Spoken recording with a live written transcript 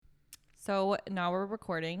So now we're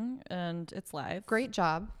recording and it's live. Great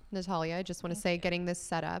job, Natalia. I just want to say getting this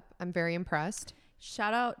set up. I'm very impressed.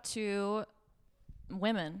 Shout out to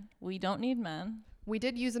women. We don't need men. We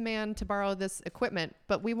did use a man to borrow this equipment,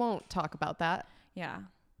 but we won't talk about that. Yeah.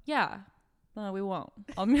 No, we won't.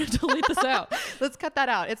 I'm going to delete this out. Let's cut that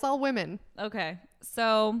out. It's all women. Okay.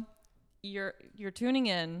 So you're tuning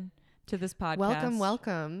in to this podcast.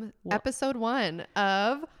 Welcome. Episode 1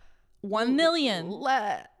 of 1 million.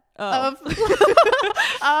 Of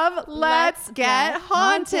Let's Get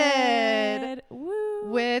Haunted.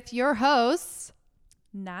 Woo. With your hosts,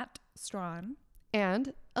 Nat Strawn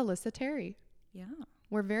and Alyssa Terry. Yeah.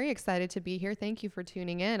 We're very excited to be here. Thank you for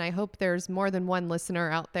tuning in. I hope there's more than one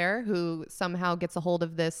listener out there who somehow gets a hold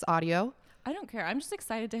of this audio. I don't care. I'm just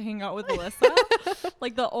excited to hang out with Alyssa.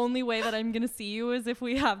 Like the only way that I'm going to see you is if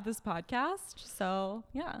we have this podcast. So,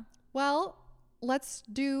 yeah. Well, let's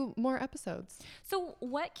do more episodes. So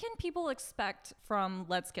what can people expect from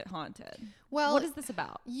Let's Get Haunted? Well, what is this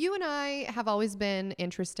about? You and I have always been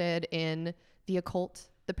interested in the occult,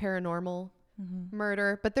 the paranormal,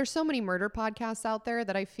 murder, but there's so many murder podcasts out there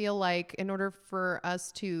that I feel like in order for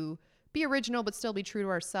us to be original but still be true to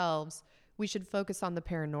ourselves, we should focus on the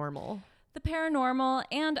paranormal. The paranormal,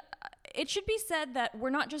 and it should be said that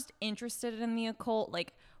we're not just interested in the occult.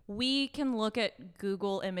 Like, we can look at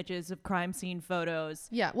Google images of crime scene photos.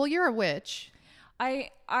 Yeah, well, you're a witch.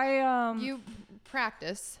 You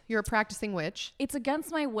practice. You're a practicing witch. It's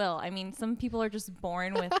against my will. I mean, some people are just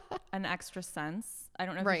born with an extra sense. I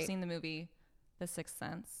don't know if you've seen the movie The Sixth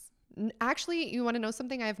Sense. Actually, you want to know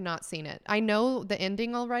something? I have not seen it. I know the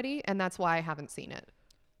ending already, and that's why I haven't seen it.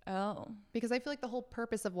 Oh. Because I feel like the whole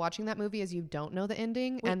purpose of watching that movie is you don't know the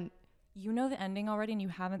ending. Wait, and you know the ending already and you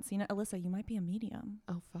haven't seen it? Alyssa, you might be a medium.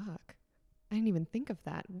 Oh, fuck. I didn't even think of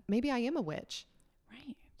that. Maybe I am a witch.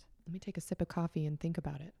 Right. Let me take a sip of coffee and think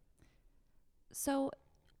about it. So,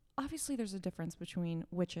 obviously there's a difference between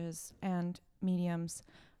witches and mediums.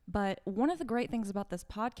 But one of the great things about this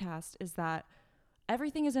podcast is that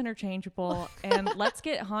everything is interchangeable. And Let's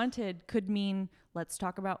Get Haunted could mean let's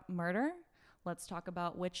talk about murder. Let's talk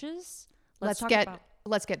about witches. Let's get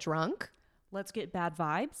drunk. Let's get bad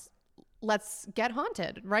vibes. Let's get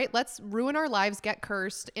haunted, right? Let's ruin our lives, get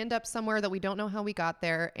cursed, end up somewhere that we don't know how we got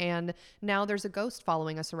there. And now there's a ghost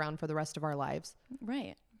following us around for the rest of our lives.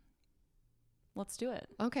 Right. Let's do it.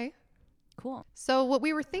 Okay. Cool. So what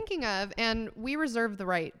we were thinking of, and we reserve the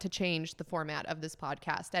right to change the format of this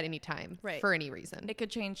podcast at any time, right, for any reason. It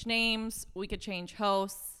could change names. We could change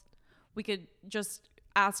hosts. We could just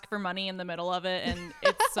ask for money in the middle of it, and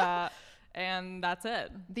it's and that's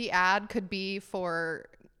it. The ad could be for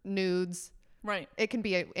nudes. Right. It can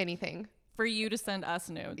be anything. For you to send us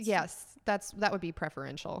nudes. Yes, that would be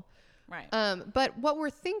preferential. Right. But what we're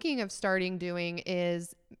thinking of starting doing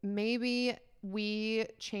is maybe we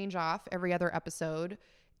change off every other episode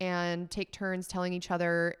and take turns telling each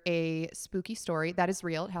other a spooky story that is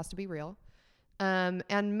real. It has to be real. And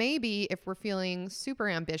maybe if we're feeling super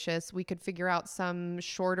ambitious, we could figure out some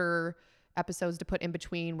shorter episodes to put in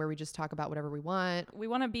between where we just talk about whatever we want. We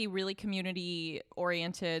want to be really community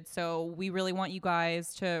oriented, so we really want you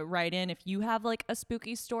guys to write in if you have like a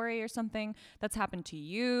spooky story or something that's happened to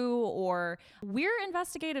you, or we're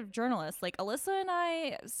investigative journalists. Like Alyssa and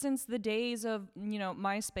I, since the days of,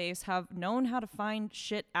 MySpace, have known how to find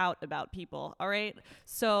shit out about people. All right.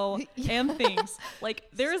 So, and things like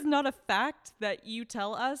there is not a fact that you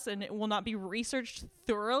tell us and it will not be researched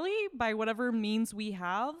thoroughly by whatever means we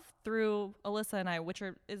have through Alyssa and I, which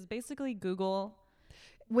is basically Google,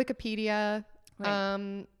 Wikipedia.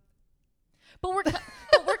 Right. But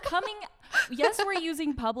we're coming. Yes, we're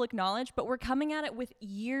using public knowledge, but we're coming at it with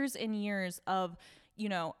years and years of,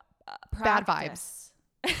 bad vibes.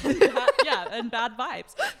 And bad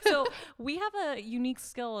vibes. So we have a unique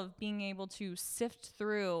skill of being able to sift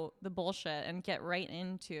through the bullshit and get right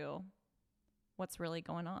into what's really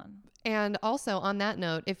going on. And also on that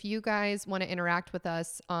note, if you guys want to interact with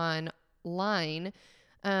us online,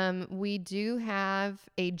 we do have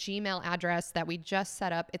a Gmail address that we just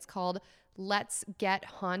set up. It's called Let's Get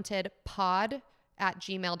Haunted Pod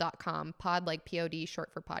 @gmail.com. Pod like POD,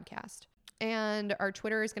 short for podcast. And our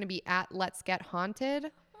Twitter is going to be @Let's Get Haunted.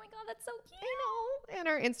 Oh my God, that's so cute. I know. And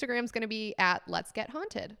our Instagram is going to be @Let's Get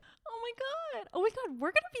Haunted. Oh my God, we're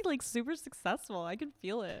going to be like super successful. I can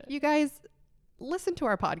feel it. You guys, listen to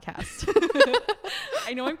our podcast.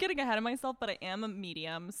 I know I'm getting ahead of myself, but I am a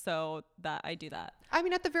medium, so that I do that. I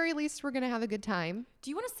mean, at the very least, we're going to have a good time. Do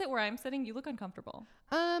you want to sit where I'm sitting? You look uncomfortable.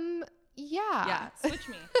 Yeah. Yeah, switch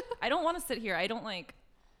me. I don't want to sit here. I don't like.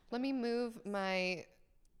 Let me move my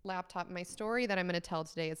laptop. My story that I'm going to tell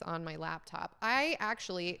today is on my laptop. I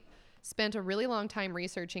actually Spent a really long time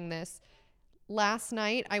researching this. Last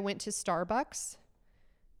night I went to Starbucks.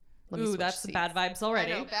 Ooh, that's bad vibes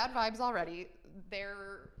already. I know, bad vibes already.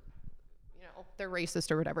 They're racist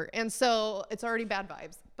or whatever. And so it's already bad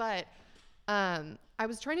vibes. But I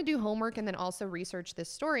was trying to do homework and then also research this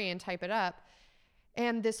story and type it up.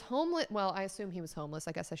 And this homeless, well, I assume he was homeless.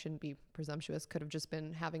 I guess I shouldn't be presumptuous. Could have just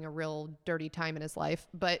been having a real dirty time in his life.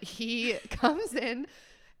 But he comes in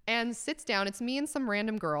and sits down. It's me and some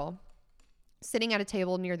random girl sitting at a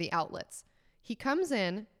table near the outlets. He comes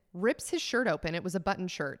in, rips his shirt open. It was a button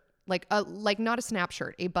shirt, like not a snap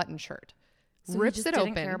shirt, a button shirt. So Rips he just it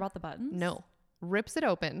didn't open. care about the buttons? No. Rips it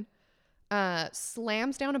open.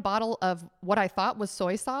 Slams down a bottle of what I thought was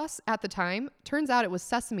soy sauce at the time. Turns out it was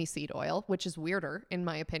sesame seed oil, which is weirder in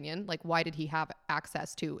my opinion. Like, why did he have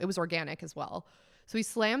access to? It was organic as well. So he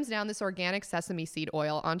slams down this organic sesame seed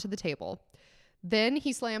oil onto the table. Then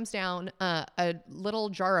he slams down a little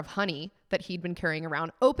jar of honey that he'd been carrying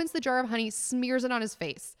around, opens the jar of honey, smears it on his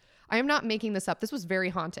face. I am not making this up. This was very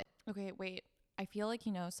haunting. Okay, wait. I feel like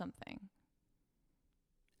you know something.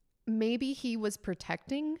 Maybe he was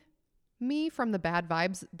protecting me from the bad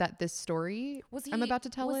vibes that this story I'm about to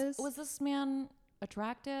tell is. Was this man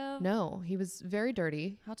attractive? No, he was very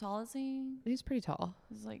dirty. How tall is he? He's pretty tall.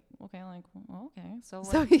 He's like, okay, like, well, okay. So,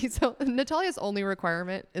 So Natalia's only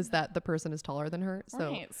requirement is that the person is taller than her.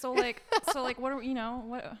 So right. So like, what are,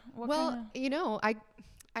 what well, kinda...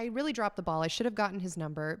 I really dropped the ball. I should have gotten his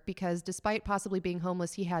number because despite possibly being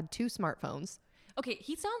homeless, he had 2 smartphones. Okay,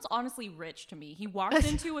 he sounds honestly rich to me. He walks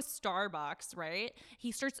into a Starbucks, right?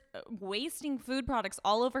 He starts wasting food products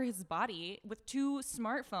all over his body with 2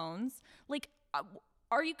 smartphones. Like,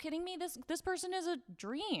 are you kidding me? This person is a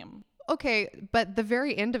dream. Okay, but the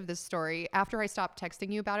very end of this story, after I stopped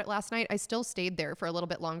texting you about it last night, I still stayed there for a little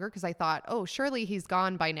bit longer because I thought, oh, surely he's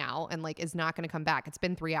gone by now and like is not going to come back. It's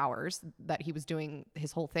been 3 hours that he was doing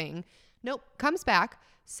his whole thing. Nope, comes back,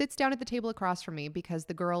 sits down at the table across from me because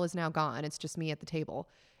the girl is now gone. It's just me at the table,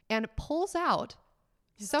 and pulls out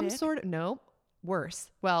some dick? sort of, no, worse.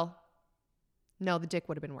 Well, no, the dick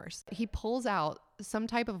would have been worse. He pulls out some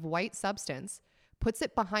type of white substance, puts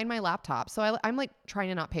it behind my laptop. So I'm like trying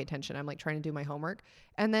to not pay attention. I'm like trying to do my homework.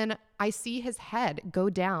 And then I see his head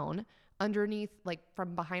go down underneath, like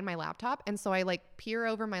from behind my laptop. And so I like peer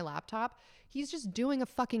over my laptop. He's just doing a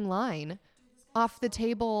fucking line off the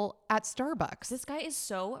table at Starbucks. This guy is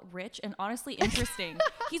so rich and honestly interesting.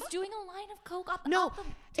 He's doing a line of coke off No, off the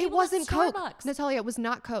table it wasn't at Coke. Starbucks. Natalia, it was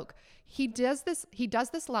not Coke. He does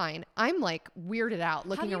this line. I'm like weirded out How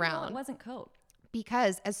looking do you know around. it wasn't coke?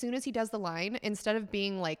 Because as soon as he does the line, instead of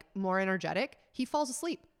being like more energetic, he falls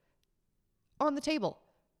asleep on the table.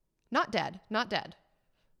 Not dead.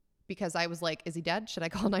 Because I was like, is he dead? Should I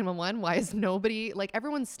call 911? Why is nobody, like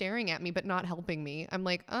everyone's staring at me, but not helping me. I'm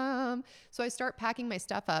like, So I start packing my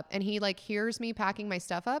stuff up and he like hears me packing my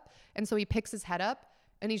stuff up. And so he picks his head up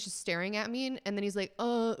and he's just staring at me. And then he's like,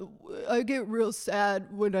 I get real sad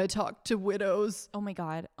when I talk to widows. Oh my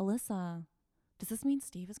God. Alyssa, does this mean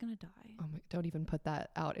Steve is going to die? Oh my, don't even put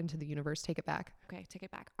that out into the universe. Take it back. Okay, take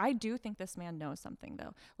it back. I do think this man knows something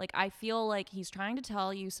though. Like, I feel like he's trying to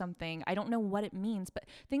tell you something. I don't know what it means, but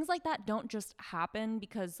things like that don't just happen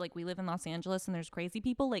because like we live in Los Angeles and there's crazy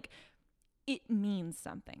people. Like, it means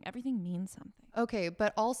something. Everything means something. Okay,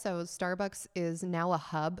 but also Starbucks is now a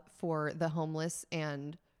hub for the homeless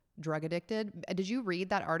and drug addicted. Did you read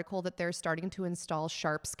that article that they're starting to install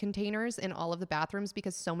Sharps containers in all of the bathrooms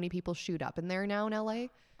because so many people shoot up in there now in LA?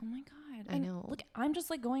 Oh my God. I know. Look, I'm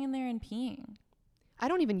just like going in there and peeing. I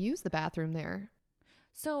don't even use the bathroom there.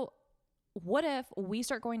 So what if we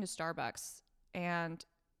start going to Starbucks and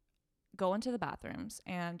go into the bathrooms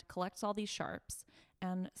and collect all these Sharps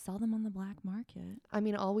and sell them on the black market? I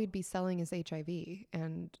mean, all we'd be selling is HIV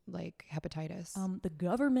and like hepatitis. The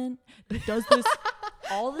government that does this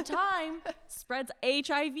all the time spreads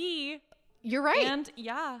HIV. You're right. And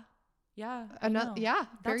yeah. I know. Yeah, That's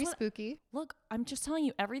very what- spooky. Look, I'm just telling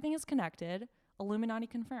you, everything is connected. Illuminati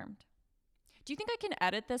confirmed. Do you think I can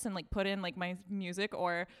edit this and like put in like my music,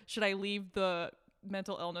 or should I leave the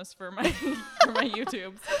mental illness for my for my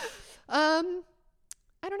YouTubes? I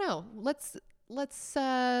don't know. Let's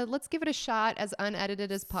give it a shot as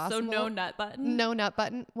unedited as possible. So no nut button? No nut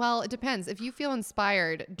button. Well, it depends. If you feel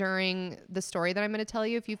inspired during the story that I'm going to tell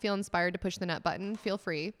you, if you feel inspired to push the nut button, feel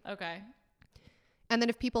free. Okay. And then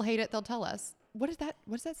if people hate it, they'll tell us. What does that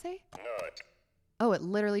say? Nut. Oh, it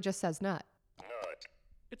literally just says nut. Nut.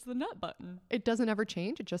 It's the nut button. It doesn't ever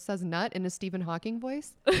change. It just says nut in a Stephen Hawking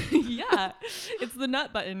voice. Yeah. It's the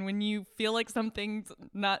nut button. When you feel like something's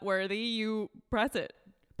not worthy, you press it.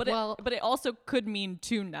 But Well- it also could mean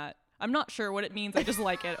to nut. I'm not sure what it means. I just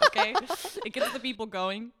like it, okay? It gets the people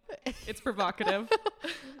going. It's provocative.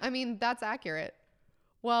 I mean, that's accurate.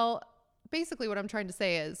 Well, basically what I'm trying to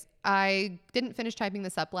say is I didn't finish typing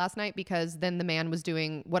this up last night because then the man was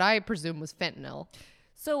doing what I presume was fentanyl.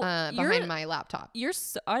 So behind my laptop.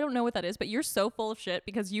 I don't know what that is, but you're so full of shit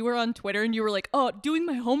because you were on Twitter and you were like, oh, doing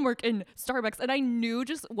my homework in Starbucks. And I knew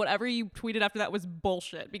just whatever you tweeted after that was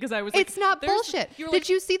bullshit because I was like, it's not bullshit. Did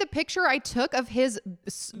you see the picture I took of his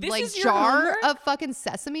like jar of fucking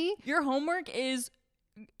sesame? Your homework is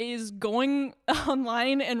going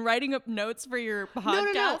online and writing up notes for your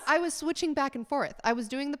podcast? No. I was switching back and forth. I was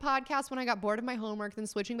doing the podcast when I got bored of my homework, then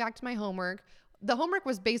switching back to my homework. The homework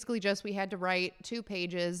was basically just we had to write 2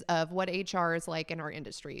 pages of what HR is like in our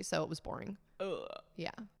industry. So it was boring. Ugh. Yeah.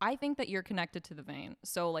 I think that you're connected to the vein.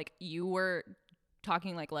 So like you were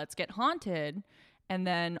talking like, let's get haunted. And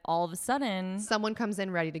then all of a sudden someone comes in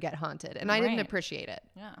ready to get haunted. And I didn't appreciate it.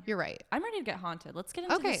 Yeah. You're right. I'm ready to get haunted. Let's get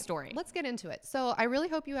into the story. Let's get into it. So I really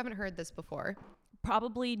hope you haven't heard this before.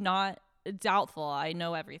 Probably not. Doubtful. I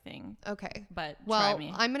know everything. Okay. But well, try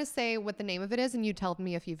me. I'm going to say what the name of it is and you tell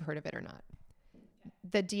me if you've heard of it or not.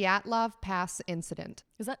 The Dyatlov Pass Incident.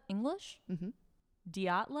 Is that English? Mm-hmm.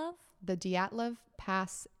 Dyatlov? The Dyatlov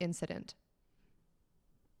Pass Incident.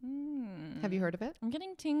 Have you heard of it? I'm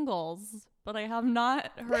getting tingles, but I have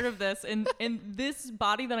not heard of this. And this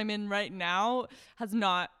body that I'm in right now has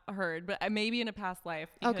not heard, but maybe in a past life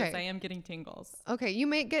because I am getting tingles. Okay, you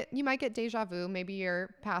might get deja vu. Maybe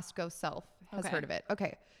your past ghost self has heard of it.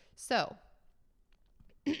 Okay, so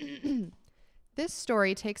this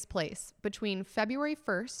story takes place between February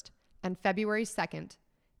 1st and February 2nd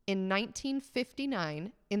in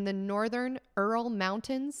 1959 in the northern Ural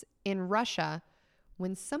Mountains in Russia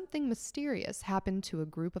when something mysterious happened to a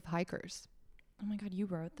group of hikers. Oh my God, you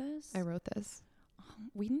wrote this? I wrote this.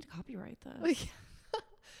 We need to copyright this.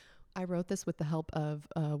 I wrote this with the help of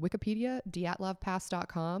Wikipedia,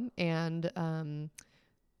 dyatlovpass.com, and a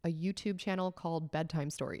YouTube channel called Bedtime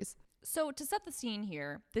Stories. So to set the scene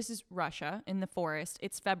here, this is Russia in the forest.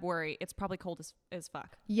 It's February. It's probably cold as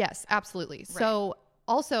fuck. Yes, absolutely. Right.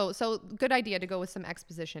 So good idea to go with some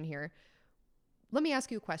exposition here. Let me ask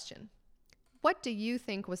you a question. What do you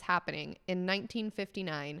think was happening in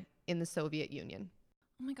 1959 in the Soviet Union?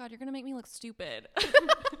 Oh my God, you're going to make me look stupid.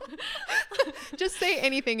 Just say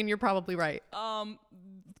anything and you're probably right.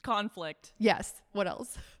 Conflict. Yes. What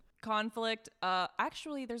else? Conflict.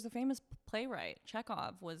 Actually, there's a famous playwright.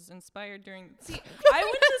 Chekhov was inspired during... See, I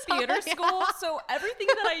went to theater school, so everything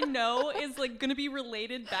that I know is like going to be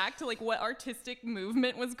related back to like what artistic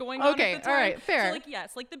movement was going on at the time. All right, fair. So like,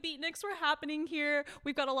 yes, like the beatniks were happening here.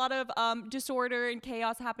 We've got a lot of disorder and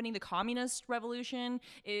chaos happening. The communist revolution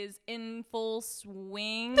is in full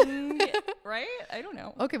swing, right? I don't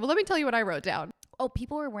know. Okay, well, let me tell you what I wrote down. Oh,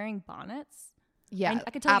 people were wearing bonnets? Yeah, I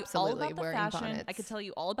could tell absolutely you all about the fashion. Bonnets. I could tell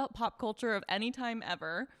you all about pop culture of any time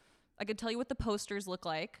ever. I could tell you what the posters look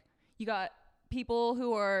like. You got people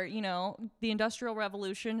who are, the Industrial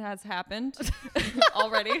Revolution has happened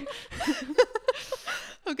already.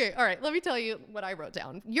 Okay, all right. Let me tell you what I wrote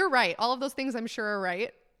down. You're right. All of those things I'm sure are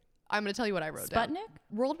right. I'm going to tell you what I wrote down. Sputnik?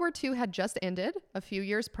 World War II had just ended a few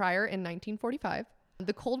years prior in 1945.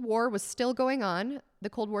 The Cold War was still going on. The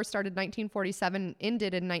Cold War started 1947 and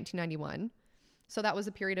ended in 1991. So that was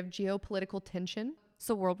a period of geopolitical tension.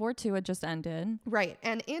 So World War II had just ended. Right.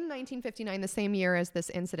 And in 1959, the same year as this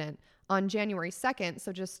incident, on January 2nd,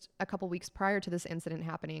 so just a couple weeks prior to this incident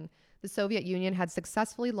happening, the Soviet Union had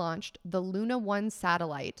successfully launched the Luna 1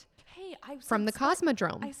 satellite from the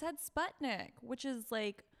Cosmodrome. I said Sputnik, which is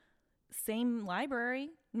like same library.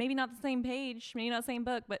 Maybe not the same page, maybe not the same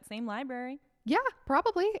book, but same library. Yeah,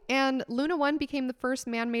 probably. And Luna 1 became the first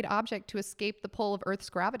man-made object to escape the pull of Earth's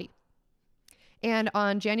gravity. And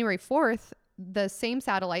on January 4th, the same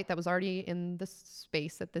satellite that was already in the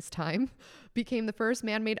space at this time became the first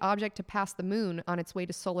man-made object to pass the moon on its way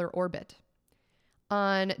to solar orbit.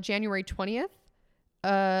 On January 20th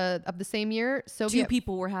of the same year, Soviet... 2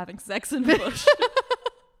 people were having sex in the bush.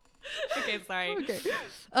 Okay, sorry. Okay.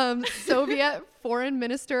 Soviet Foreign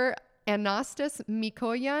Minister Anastas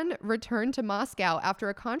Mikoyan returned to Moscow after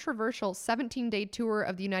a controversial 17-day tour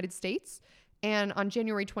of the United States. And on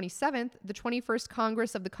January 27th, the 21st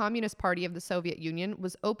Congress of the Communist Party of the Soviet Union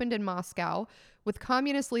was opened in Moscow with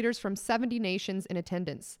communist leaders from 70 nations in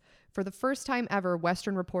attendance. For the first time ever,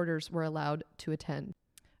 Western reporters were allowed to attend.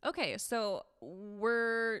 Okay, so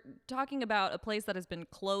we're talking about a place that has been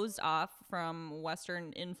closed off from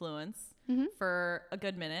Western influence for a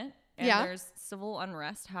good minute. And there's civil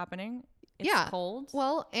unrest happening. It's cold.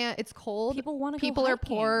 Well, and it's cold. People want to go People are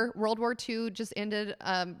hiking. poor. World War II just ended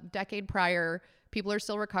decade prior. People are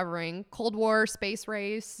still recovering. Cold War, space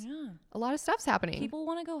race. Yeah. A lot of stuff's happening. People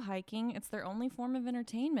want to go hiking. It's their only form of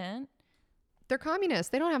entertainment. They're communists.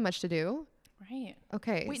 They don't have much to do. Right.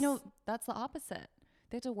 Okay. Wait, no, that's the opposite.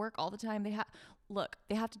 They have to work all the time. They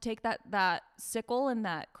have to take that sickle and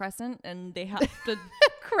that crescent, and they have to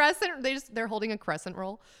Crescent. They're holding a crescent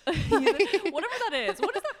roll. whatever that is.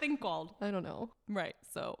 What is that thing called? I don't know. Right.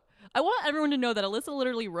 So I want everyone to know that Alyssa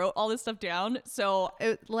literally wrote all this stuff down. So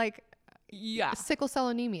Like yeah, sickle cell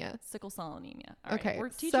anemia. sickle cell anemia. All Okay. right, we're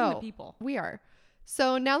teaching the people. We are.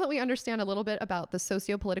 So now that we understand a little bit about the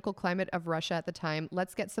socio-political climate of Russia at the time,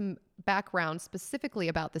 let's get some background specifically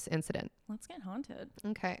about this incident. Let's get haunted.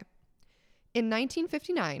 Okay. In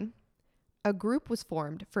 1959, a group was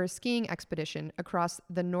formed for a skiing expedition across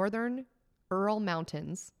the northern Ural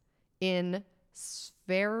Mountains in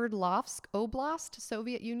Sverdlovsk Oblast,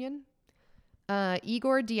 Soviet Union.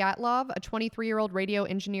 Igor Dyatlov, a 23-year-old radio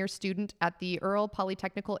engineer student at the Ural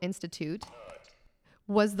Polytechnical Institute,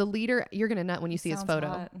 was the leader. You're going to nut when you see his Sounds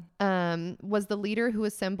photo. hot. Was the leader who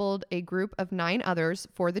assembled a group of 9 others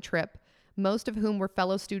for the trip, most of whom were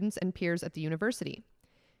fellow students and peers at the university.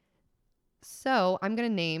 So I'm going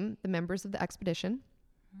to name the members of the expedition.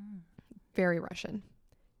 Very Russian.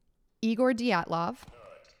 Igor Dyatlov,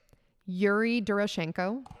 Yuri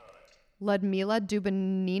Doroshenko, Ludmila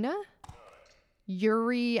Dubanina,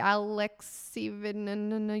 Yuri Alexievich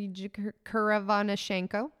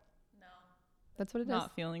Karavanashenko. No. That's what it is.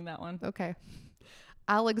 Not feeling that one. Okay.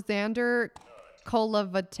 Alexander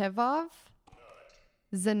Kolovatevov,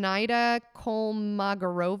 Zenaida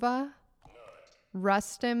Kolmogorova,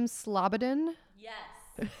 Rustem Slobodin.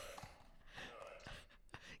 Yes.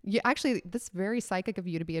 Yeah, actually, that's very psychic of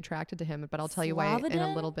you to be attracted to him, but I'll tell you why in a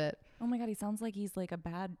Slobodin? little bit. Oh my God, he sounds like he's like a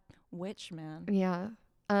bad witch, man. Yeah.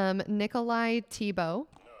 Nikolai Tibo,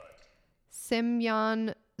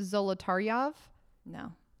 Semyon Zolotaryov,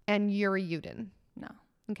 No, and Yuri Yudin. no.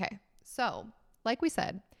 Okay. So, like we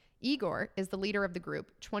said, Igor is the leader of the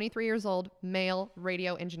group, 23 years old, male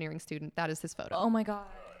radio engineering student. That is his photo. Oh my God.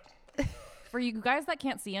 For you guys that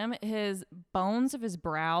can't see him, his bones of his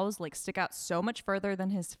brows like stick out so much further than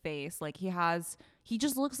his face. Like he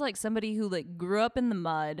just looks like somebody who like grew up in the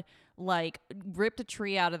mud, like ripped a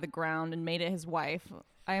tree out of the ground and made it his wife.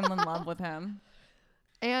 I am in love with him.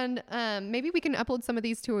 And maybe we can upload some of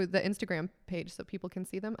these to the Instagram page so people can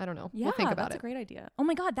see them. I don't know. Yeah, we'll think about that's it. a great idea. Oh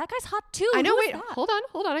my God, that guy's hot too. I know. Who is Wait, that? hold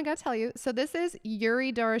on. I gotta tell you. So this is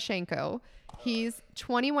Yuri Doroshenko. He's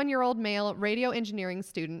 21-year-old male radio engineering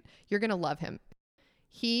student. You're gonna love him.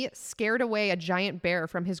 He scared away a giant bear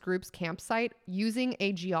from his group's campsite using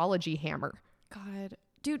a geology hammer. God,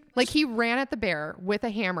 dude. Like he ran at the bear with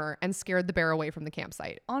a hammer and scared the bear away from the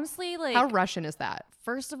campsite. Honestly, like How Russian is that?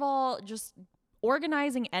 first of all, just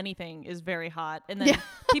organizing anything is very hot. And then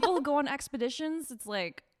people who go on expeditions, it's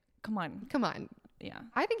like, come on. Come on. Yeah.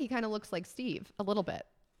 I think he kind of looks like Steve a little bit.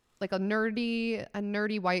 Like a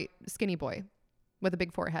nerdy white skinny boy with a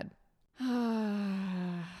big forehead.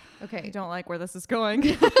 I Okay. don't like where this is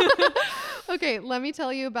going. Okay, let me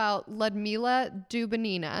tell you about Ludmila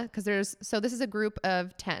Dubanina, because this is a group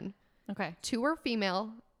of 10. Okay. 2 are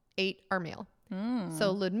female, 8 are male.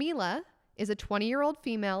 So Ludmila is a 20-year-old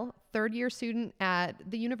female, third-year student at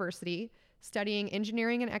the university studying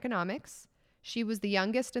engineering and economics. She was the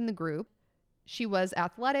youngest in the group. She was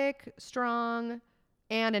athletic, strong,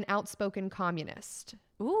 and an outspoken communist.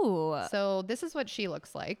 Ooh. So this is what she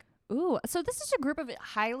looks like. Ooh. So this is a group of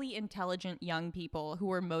highly intelligent young people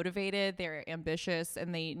who are motivated, they're ambitious,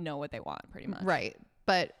 and they know what they want pretty much. Right.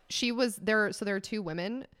 But she was there. So there are 2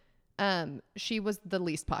 women. She was the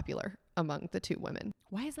least popular among the 2 women.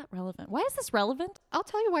 Why is that relevant? Why is this relevant? I'll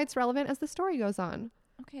tell you why it's relevant as the story goes on.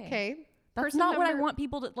 Okay. Okay. That's Person not what I number- want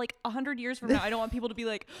people to, like, 100 years from now, I don't want people to be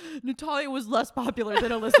like, Natalia was less popular than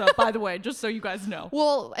Alyssa, by the way, just so you guys know.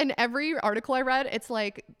 Well, in every article I read, it's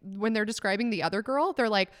like when they're describing the other girl, they're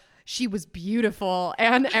like, she was beautiful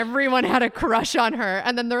and everyone had a crush on her.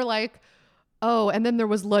 And then they're like, oh, and then there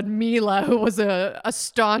was Ludmila, who was a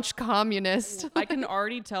staunch communist. I can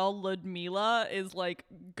already tell Ludmila is, like,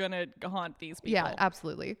 gonna haunt these people. Yeah,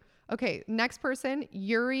 absolutely. Okay, next person,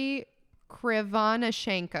 Yuri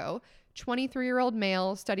Krivanashenko, 23-year-old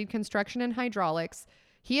male, studied construction and hydraulics.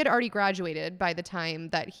 He had already graduated by the time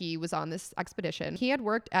that he was on this expedition. He had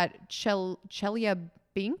worked at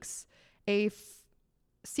Chelyabinsk, a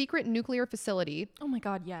secret nuclear facility. Oh my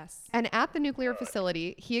God, yes. And at the nuclear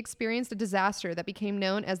facility, he experienced a disaster that became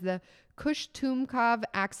known as the Kushtumkov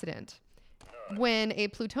accident, when a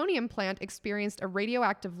plutonium plant experienced a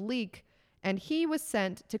radioactive leak and he was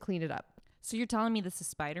sent to clean it up. So you're telling me this is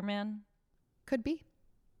Spider-Man? Could be.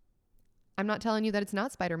 I'm not telling you that it's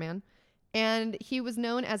not Spider-Man. And he was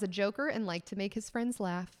known as a joker and liked to make his friends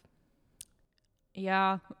laugh.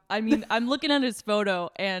 Yeah. I mean, I'm looking at his photo,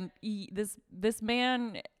 and this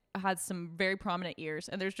man had some very prominent ears,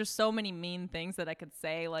 and there's just so many mean things that I could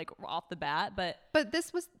say like off the bat, but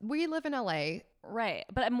we live in LA. right.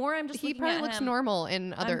 But I'm just He looking probably at looks him. normal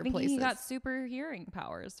in other I'm thinking places. he got super hearing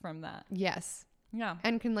powers from that. Yes. Yeah.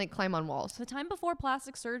 And can like climb on walls. The time before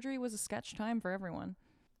plastic surgery was a sketch time for everyone.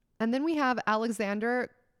 And then we have Alexander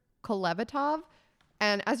Kolevatov.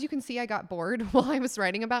 And as you can see, I got bored while I was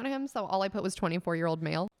writing about him. So all I put was 24-year-old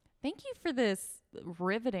male. Thank you for this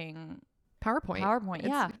riveting PowerPoint.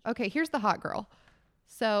 Yeah. Okay, here's the hot girl.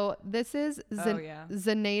 So this is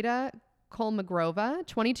Zenaida Kolmogrova,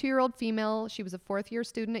 22-year-old female. She was a fourth-year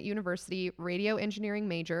student at university, radio engineering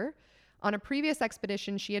major. On a previous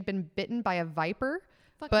expedition, she had been bitten by a viper,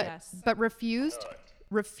 but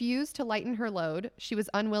refused to lighten her load. She was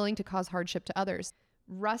unwilling to cause hardship to others.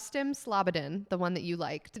 Rustem Slobodin, the one that you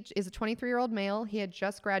liked, is a 23-year-old male. He had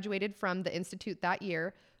just graduated from the institute that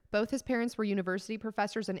year. Both his parents were university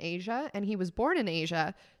professors in Asia, and he was born in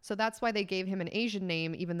Asia, so that's why they gave him an Asian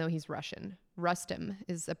name, even though he's Russian. Rustem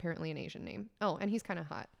is apparently an Asian name. Oh, and he's kind of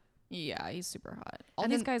hot. Yeah, he's super hot. All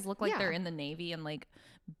And these then- guys look like yeah. they're in the Navy and like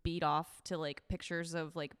beat off to like pictures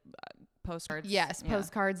of like postcards. Yes, Yeah.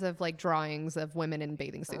 postcards of like drawings of women in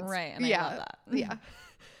bathing suits. Right, and I yeah, love that. Yeah.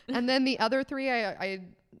 And then the other three,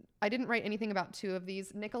 I didn't write anything about two of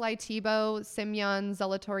these. Nikolai Tibo, Semyon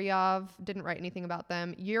Zolotoryov, didn't write anything about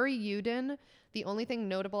them. Yuri Yudin, the only thing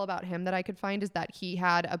notable about him that I could find is that he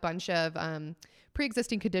had a bunch of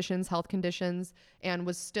pre-existing conditions, health conditions, and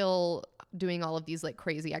was still doing all of these like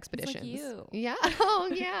crazy expeditions. you. Yeah. Oh,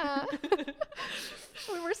 yeah.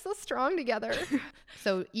 We were so strong together.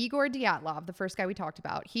 So Igor Dyatlov, the first guy we talked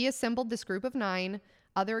about, he assembled this group of 9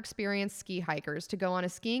 other experienced ski hikers to go on a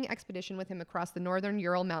skiing expedition with him across the northern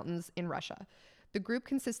Ural Mountains in Russia. The group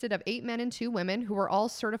consisted of 8 men and 2 women who were all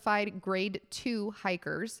certified grade 2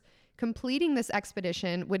 hikers. Completing this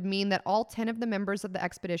expedition would mean that all 10 of the members of the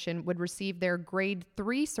expedition would receive their grade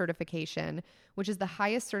 3 certification, which is the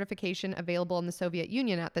highest certification available in the Soviet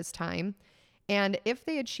Union at this time. And if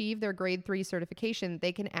they achieve their grade 3 certification,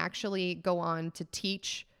 they can actually go on to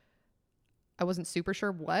teach. I wasn't super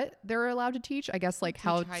sure what they're allowed to teach. I guess like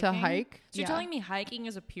how to hike. So you're telling me hiking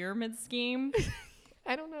is a pyramid scheme?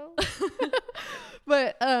 I don't know.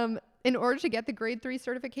 But in order to get the grade 3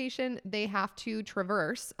 certification, they have to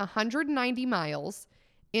traverse 190 miles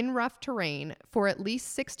in rough terrain for at least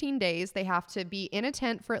 16 days. They have to be in a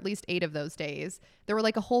tent for at least 8 of those days. There were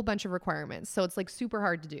like a whole bunch of requirements. So it's like super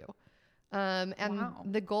hard to do. And Wow.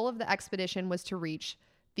 the goal of the expedition was to reach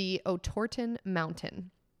the Otorten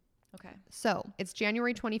Mountain. Okay. So it's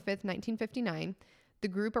January 25th, 1959. The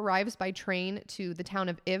group arrives by train to the town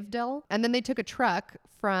of Ivdel, and then they took a truck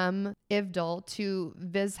from Ivdel to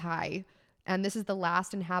Vizhai, and this is the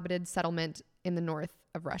last inhabited settlement in the north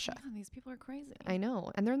of Russia. God, these people are crazy. I know,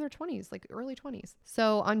 and they're in their 20s, like early 20s.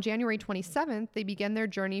 So on January 27th, they began their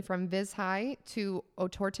journey from Vizhai to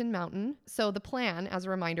Otorten Mountain. So the plan, as a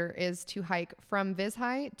reminder, is to hike from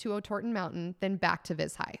Vizhai to Otorten Mountain, then back to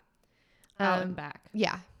Vizhai. Out and back.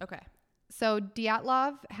 Yeah. Okay. So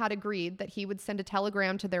Dyatlov had agreed that he would send a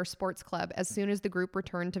telegram to their sports club as soon as the group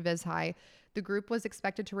returned to Vizhai. The group was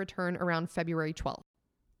expected to return around February 12th.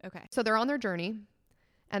 Okay. So they're on their journey.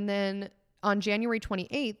 And then on January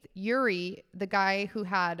 28th, Yuri, the guy who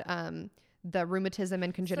had the rheumatism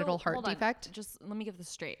and congenital So, heart hold on. defect. Just let me get this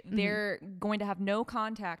straight. They're going to have no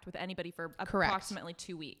contact with anybody for Correct. approximately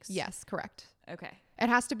 2 weeks. Yes, correct. Okay. It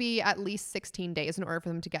has to be at least 16 days in order for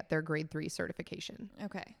them to get their grade 3 certification.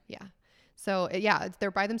 Okay. Yeah. So they're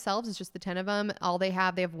by themselves. It's just the 10 of them. All they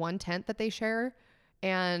have one tent that they share.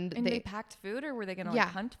 And they packed food, or were they going to like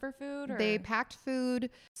hunt for food? Or? They packed food.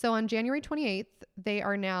 So on January 28th, they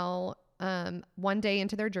are now one day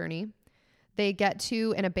into their journey. They get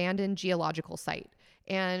to an abandoned geological site.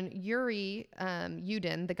 And Yuri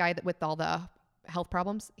Yudin, the guy that with all the health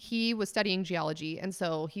problems, he was studying geology. And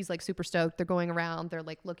so he's like super stoked. They're going around. They're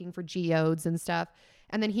like looking for geodes and stuff.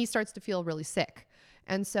 And then he starts to feel really sick.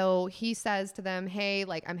 And so he says to them, hey,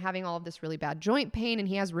 like I'm having all of this really bad joint pain, and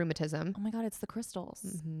he has rheumatism. Oh my God, it's the crystals.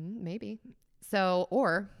 Maybe. So,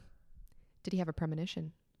 or did he have a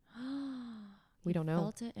premonition? We don't know.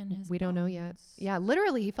 Felt it in his We don't know yet. Yeah,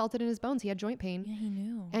 literally he felt it in his bones. He had joint pain. Yeah, he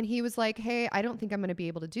knew. And he was like, hey, I don't think I'm going to be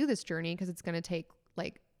able to do this journey because it's going to take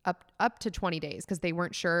like up to 20 days because they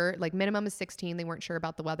weren't sure. Like minimum is 16. They weren't sure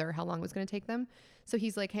about the weather, how long it was going to take them. So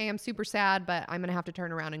he's like, hey, I'm super sad, but I'm going to have to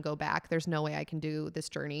turn around and go back. There's no way I can do this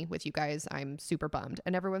journey with you guys. I'm super bummed.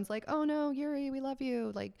 And everyone's like, oh no, Yuri, we love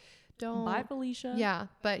you. Like, don't. Bye, Felicia. Yeah.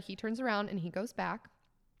 But he turns around and he goes back.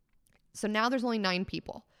 So now there's only 9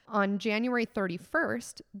 people. On January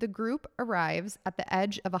 31st, the group arrives at the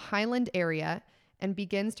edge of a highland area and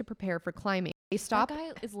begins to prepare for climbing. They stop. That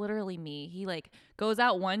guy is literally me. He like goes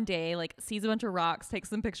out one day, like sees a bunch of rocks, takes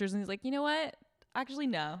some pictures, and he's like, you know what? Actually,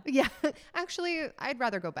 no. Yeah, actually, I'd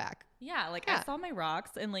rather go back. Yeah, like I saw my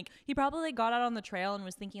rocks, and like he probably like got out on the trail and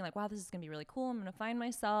was thinking like, wow, this is gonna be really cool. I'm gonna find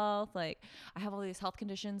myself. Like I have all these health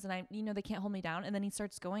conditions, and they can't hold me down. And then he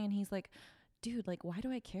starts going, and he's like, dude, like why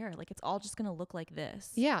do I care? Like it's all just gonna look like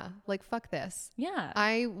this. Yeah, like fuck this. Yeah.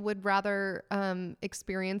 I would rather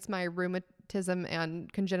experience my rheumatism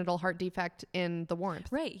and congenital heart defect in the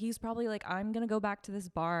warmth. Right. He's probably like, I'm gonna go back to this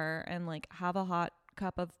bar and like have a hot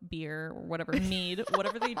cup of beer or whatever, mead,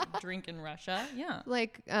 whatever they drink in Russia. Yeah.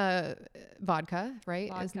 Like vodka,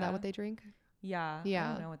 right? Isn't that what they drink? Yeah. Yeah.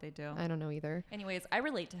 I don't know what they do. I don't know either. Anyways, I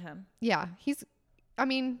relate to him. Yeah, he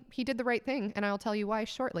did the right thing, and I'll tell you why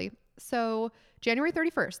shortly. So January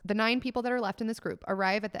 31st, the 9 people that are left in this group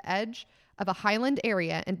arrive at the edge of a highland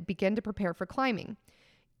area and begin to prepare for climbing.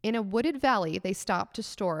 In a wooded valley, they stop to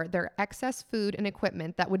store their excess food and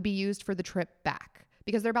equipment that would be used for the trip back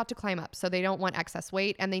because they're about to climb up. So they don't want excess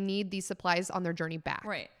weight and they need these supplies on their journey back.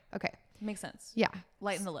 Right. Okay. Makes sense. Yeah.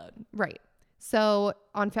 Lighten the load. Right. So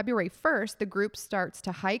on February 1st, the group starts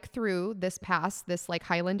to hike through this pass, this like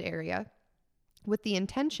highland area, with the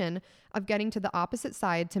intention of getting to the opposite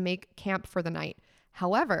side to make camp for the night.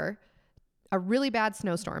 However, a really bad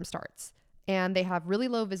snowstorm starts and they have really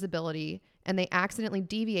low visibility and they accidentally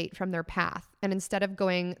deviate from their path. And instead of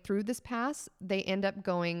going through this pass, they end up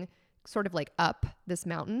going sort of like up this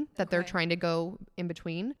mountain that they're trying to go in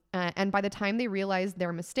between. And by the time they realize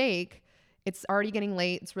their mistake, it's already getting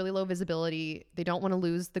late. It's really low visibility. They don't want to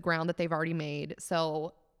lose the ground that they've already made.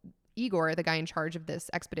 So Igor, the guy in charge of this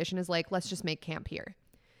expedition, is like, let's just make camp here.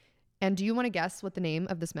 And do you want to guess what the name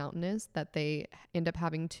of this mountain is that they end up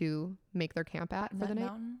having to make their camp at for the night?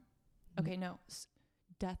 Mountain? Okay, no.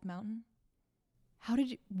 Death Mountain? How did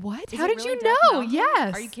you, what? Is How it did really you Death know? Mountain?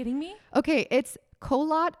 Yes. Are you kidding me? Okay, it's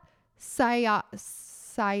Kholat Syakhl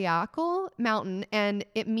Mountain, and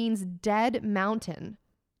it means dead mountain.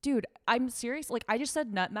 Dude, I'm serious. Like I just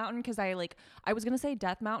said Nut Mountain because I was going to say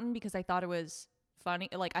Death Mountain because I thought it was funny.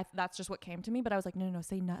 Like that's just what came to me, but I was like, no,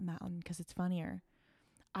 say Nut Mountain because it's funnier.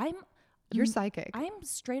 You're psychic. I'm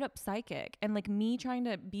straight up psychic, and like me trying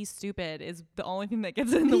to be stupid is the only thing that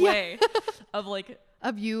gets in the way of like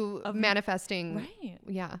you manifesting. Right.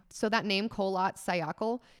 Yeah. So that name Kholat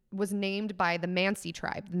Syakhl was named by the Mansi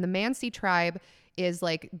tribe, and the Mansi tribe is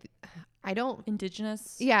like,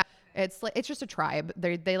 indigenous. Yeah. It's like, it's just a tribe.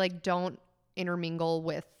 They like don't intermingle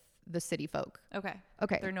with the city folk. Okay.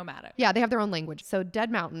 They're nomadic. Yeah, they have their own language. So Dead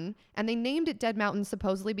Mountain, and they named it Dead Mountain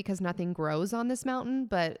supposedly because nothing grows on this mountain,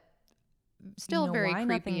 but still very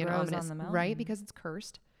creepy and ominous, right? Because it's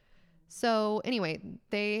cursed. So anyway,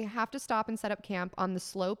 they have to stop and set up camp on the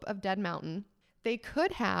slope of Dead Mountain. They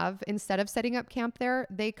could have, instead of setting up camp there,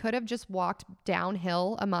 they could have just walked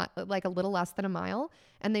downhill like a little less than a mile,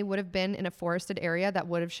 and they would have been in a forested area that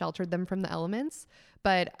would have sheltered them from the elements.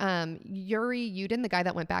 But Yuri Yudin, the guy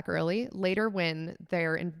that went back early, later when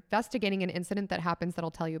they're investigating an incident that happens that I'll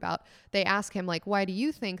tell you about, they ask him, like, why do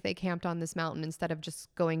you think they camped on this mountain instead of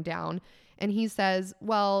just going down? And he says,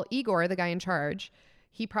 well, Igor, the guy in charge,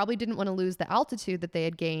 he probably didn't want to lose the altitude that they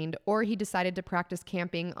had gained, or he decided to practice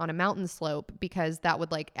camping on a mountain slope because that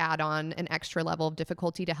would like add on an extra level of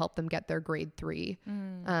difficulty to help them get their grade 3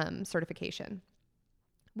 certification.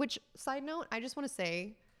 Which, side note, I just want to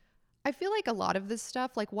say, I feel like a lot of this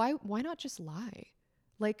stuff, like why not just lie?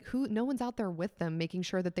 Like no one's out there with them making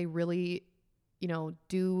sure that they really,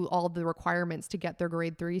 do all the requirements to get their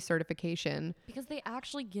grade 3 certification. Because they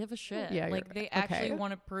actually give a shit. Yeah, like they actually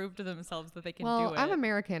want to prove to themselves that they can do it. I'm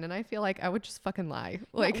American and I feel like I would just fucking lie.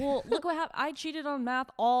 Like, yeah, well, look what happened. I cheated on math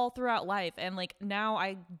all throughout life, and like now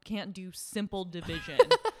I can't do simple division.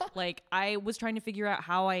 Like I was trying to figure out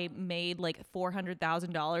how I made like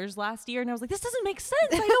 $400,000 last year, and I was like, this doesn't make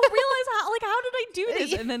sense. I don't realize how did I do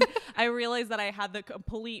this? And then I realized that I had the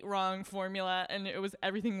complete wrong formula, and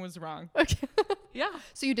everything was wrong. Okay. Yeah.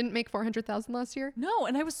 So you didn't make 400,000 last year? No,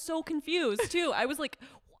 and I was so confused too. I was like,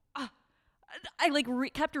 I like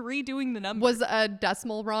kept redoing the number. Was a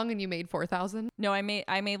decimal wrong and you made 4,000? No, I made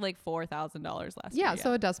like $4,000 last year. Yeah,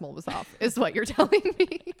 so a decimal was off, is what you're telling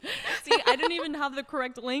me. See, I didn't even have the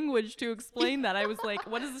correct language to explain that. I was like,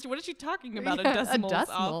 what is this? What is she talking about? Yeah, a decimal.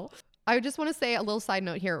 Off. I just want to say a little side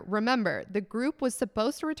note here. Remember, the group was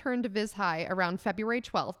supposed to return to Viz High around February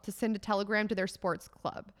 12th to send a telegram to their sports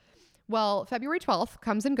club. Well, February 12th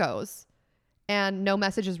comes and goes, and no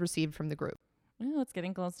message is received from the group. Ooh, it's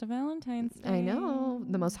getting close to Valentine's Day. I know,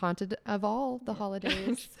 the most haunted of all the holidays.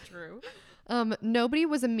 It's true. Nobody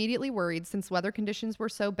was immediately worried since weather conditions were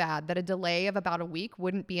so bad that a delay of about a week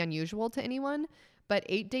wouldn't be unusual to anyone. But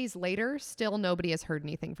 8 days later, still nobody has heard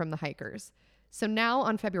anything from the hikers. So now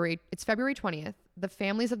it's February 20th, the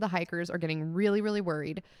families of the hikers are getting really, really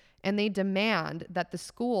worried, and they demand that the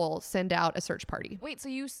school send out a search party. Wait, so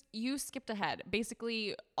you skipped ahead.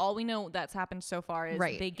 Basically, all we know that's happened so far is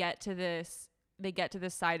Right. they get to this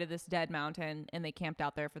side of this dead mountain and they camped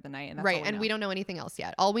out there for the night. And that's Right, all and know. we don't know anything else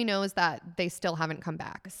yet. All we know is that they still haven't come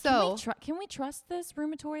back. So Can we trust this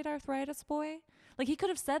rheumatoid arthritis boy? Like, he could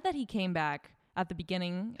have said that he came back at the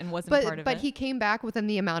beginning and wasn't part of it. but he came back within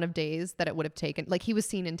the amount of days that it would have taken. Like, he was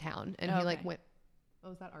seen in town, and he like Okay. went.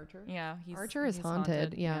 Oh, is that Archer? Yeah, Archer is he's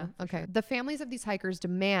haunted. Yeah. for Okay. sure. The families of these hikers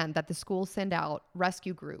demand that the school send out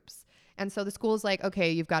rescue groups. And so the school's like, okay,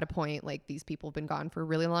 you've got a point. Like, these people have been gone for a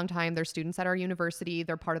really long time. They're students at our university.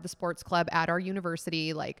 They're part of the sports club at our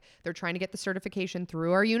university. Like, they're trying to get the certification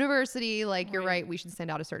through our university. Like, you're right. We should send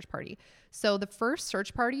out a search party. So the first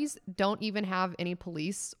search parties don't even have any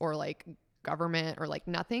police or like government or like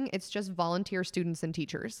nothing. It's just volunteer students and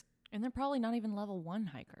teachers. And they're probably not even level 1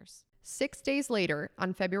 hikers. 6 days later,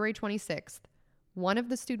 on February 26th, one of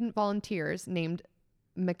the student volunteers named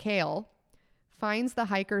Mikhail finds the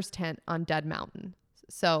hiker's tent on Dead Mountain.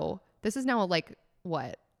 So this is now like,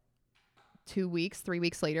 what, 2 weeks, 3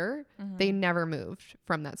 weeks later? They never moved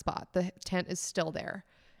from that spot. The tent is still there.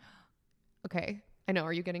 Okay. I know.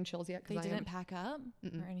 Are you getting chills yet? They didn't pack up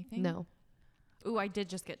or anything? No. Ooh, I did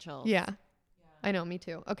just get chills. Yeah. I know, me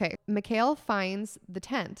too. Okay. Mikhail finds the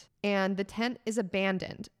tent, and the tent is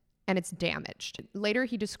abandoned and it's damaged. Later,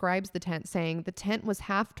 he describes the tent saying the tent was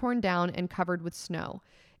half torn down and covered with snow.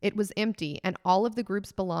 It was empty, and all of the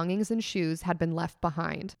group's belongings and shoes had been left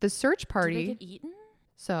behind. The search party. Did they get eaten?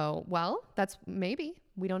 So, well, that's maybe.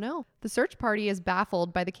 We don't know. The search party is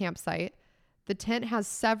baffled by the campsite. The tent has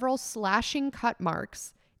several slashing cut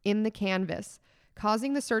marks in the canvas,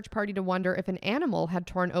 causing the search party to wonder if an animal had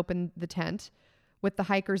torn open the tent with the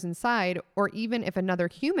hikers inside, or even if another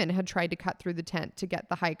human had tried to cut through the tent to get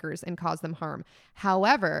the hikers and cause them harm.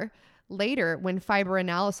 However, later, when fiber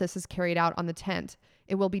analysis is carried out on the tent,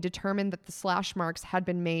 it will be determined that the slash marks had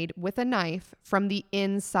been made with a knife from the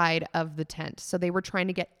inside of the tent. So they were trying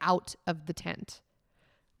to get out of the tent.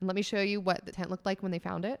 And let me show you what the tent looked like when they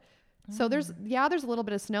found it. So there's a little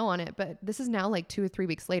bit of snow on it, but this is now like 2 or 3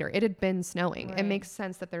 weeks later. It had been snowing. It Right. makes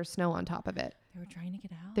sense that there's snow on top of it. They were trying to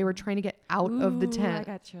get out. They were trying to get out of the Ooh, tent.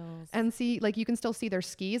 I got chills. And see, like, you can still see their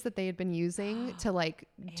skis that they had been using to like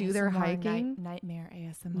do their ASMR, hiking. Nightmare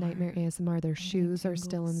ASMR. Nightmare ASMR. Their shoes are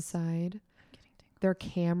still tingles. inside. Getting tingles. Their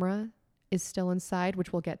camera is still inside,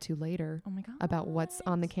 which we'll get to later Oh my god. about what's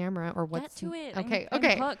on the camera or what's Get to it. Okay, I'm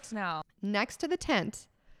okay. hooked now. Next to the tent,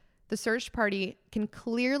 the search party can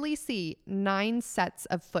clearly see 9 sets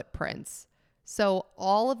of footprints. So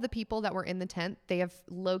all of the people that were in the tent, they have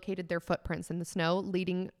located their footprints in the snow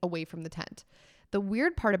leading away from the tent. The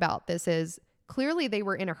weird part about this is clearly they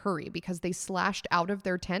were in a hurry because they slashed out of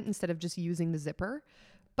their tent instead of just using the zipper.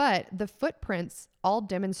 But the footprints all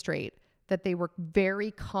demonstrate that they were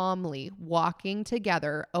very calmly walking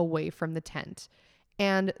together away from the tent.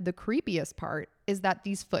 And the creepiest part is that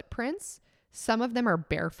these footprints, some of them are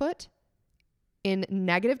barefoot in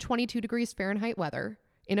negative 22 degrees Fahrenheit weather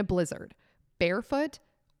in a blizzard, barefoot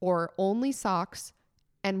or only socks.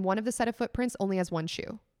 And one of the set of footprints only has one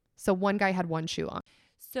shoe. So one guy had one shoe on.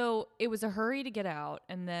 So it was a hurry to get out,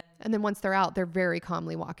 and then once they're out, they're very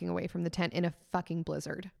calmly walking away from the tent in a fucking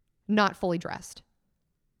blizzard, not fully dressed.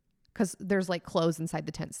 Because there's like clothes inside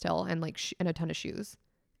the tent still and like and a ton of shoes.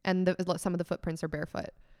 And some of the footprints are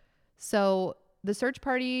barefoot. So the search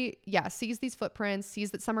party, sees these footprints,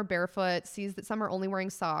 sees that some are barefoot, sees that some are only wearing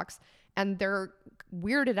socks, and they're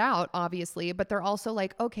weirded out, obviously, but they're also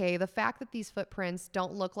like, okay, the fact that these footprints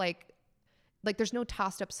don't look like there's no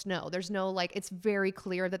tossed up snow. There's no it's very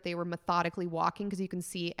clear that they were methodically walking because you can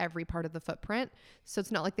see every part of the footprint. So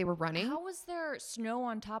it's not like they were running. how was there snow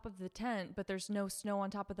on top of the tent, but there's no snow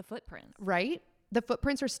on top of the footprints? Right? The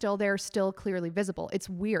footprints are still there, still clearly visible. It's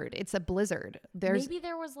weird. It's a blizzard. Maybe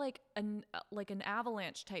there was like an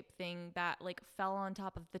avalanche type thing that like fell on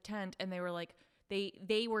top of the tent, and they were like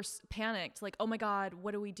they were panicked, like, oh my god,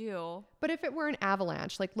 what do we do? But if it were an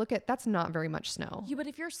avalanche, that's not very much snow. Yeah, but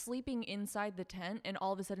if you're sleeping inside the tent and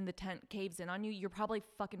all of a sudden the tent caves in on you, you're probably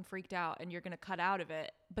fucking freaked out and you're gonna cut out of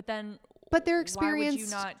it. But then, they're why experienced. would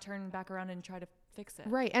you not turn back around and try to fix it?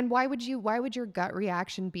 Right. And why would your gut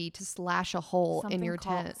reaction be to slash a hole in your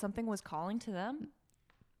tent? Something was calling to them.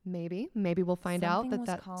 Maybe we'll find out Something that was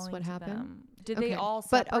that's calling what to happened. them. Did Okay. they all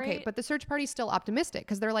But separate? but the search party's still optimistic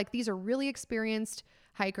because they're like, these are really experienced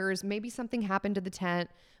hikers. Maybe something happened to the tent,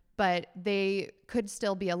 but they could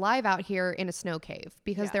still be alive out here in a snow cave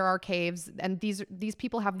because Yeah. there are caves, and these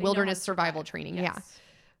people have They know how wilderness to survival survive. training. Yes. Yeah.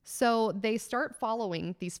 So they start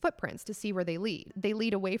following these footprints to see where they lead. They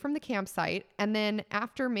lead away from the campsite. And then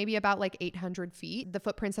after maybe about like 800 feet, the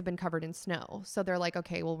footprints have been covered in snow. So they're like,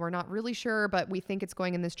 okay, well, we're not really sure, but we think it's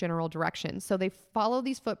going in this general direction. So they follow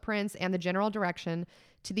these footprints and the general direction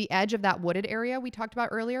to the edge of that wooded area we talked about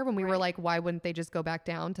earlier when we were Right. like, why wouldn't they just go back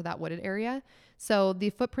down to that wooded area? So the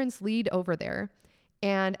footprints lead over there.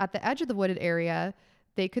 And at the edge of the wooded area,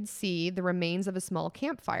 they could see the remains of a small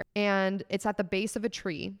campfire. And it's at the base of a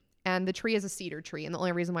tree. And the tree is a cedar tree. And the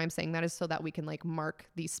only reason why I'm saying that is so that we can like mark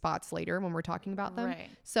these spots later when we're talking about them. Right.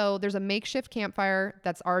 So there's a makeshift campfire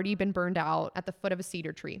that's already been burned out at the foot of a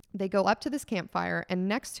cedar tree. They go up to this campfire, and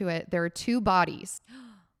next to it, there are two bodies.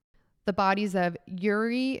 The bodies of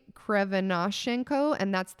Yuri Krevenashenko,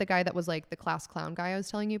 and that's the guy that was like the class clown guy I was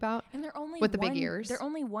telling you about. And they're only With the big ears. They're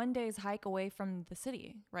only 1 day's hike away from the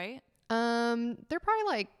city, right? They're probably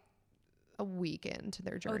like a week into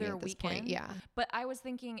their journey they're at a this point. weekend? Yeah. But I was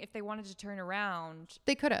thinking if they wanted to turn around,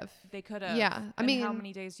 They could have. they could have. Yeah, I And mean- how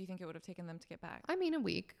many days do you think it would have taken them to get back? I mean, a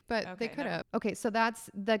week, but they Okay, could no. have. Okay, so that's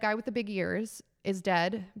the guy with the big ears is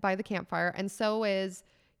dead by the campfire, and so is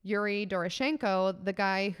Yuri Doroshenko, the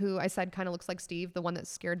guy who I said kind of looks like Steve, the one that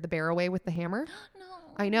scared the bear away with the hammer. No.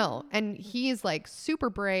 I know, and he's like super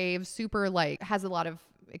brave, super like has a lot of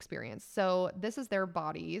experience. So this is their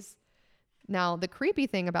bodies. Now, the creepy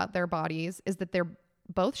thing about their bodies is that they're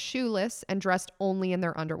both shoeless and dressed only in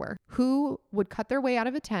their underwear. Who would cut their way out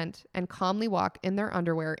of a tent and calmly walk in their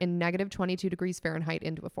underwear in negative 22 degrees Fahrenheit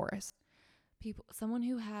into a forest? Someone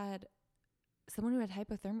who had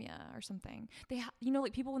hypothermia or something.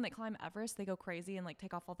 Like people when they climb Everest, they go crazy and like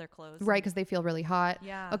take off all their clothes. Right, because they feel really hot.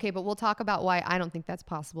 Yeah. Okay, but we'll talk about why I don't think that's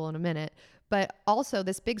possible in a minute. But also,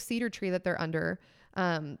 this big cedar tree that they're under,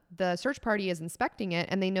 the search party is inspecting it,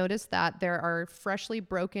 and they notice that there are freshly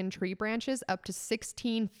broken tree branches up to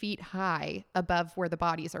 16 feet high above where the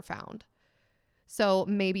bodies are found. So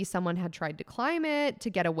maybe someone had tried to climb it to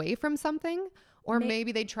get away from something, or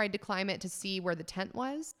maybe they tried to climb it to see where the tent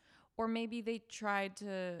was. Or maybe they tried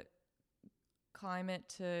to climb it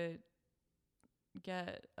to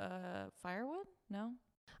get firewood? No?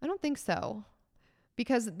 I don't think so.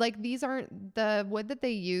 Because like these aren't the wood that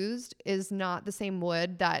they used is not the same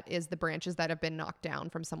wood that is the branches that have been knocked down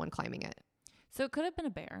from someone climbing it. So it could have been a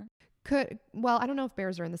bear. Well, I don't know if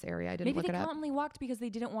bears are in this area. I didn't Maybe look they it up. calmly walked because they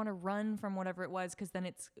didn't want to run from whatever it was, because then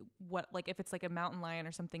it's if it's like a mountain lion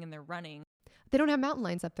or something and they're running. They don't have mountain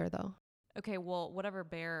lions up there though. Okay, well, whatever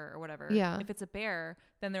bear or whatever. Yeah. If it's a bear,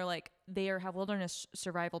 then they're like, have wilderness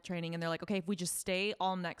survival training, and they're like, okay, if we just stay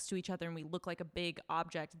all next to each other and we look like a big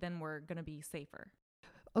object, then we're gonna be safer.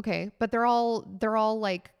 Okay, but they're all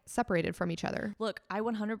like separated from each other. Look, I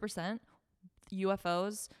 100%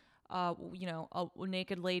 UFOs. A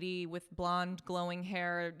naked lady with blonde glowing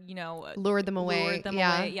hair, Lured them away.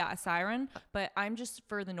 Yeah, a siren. But I'm just,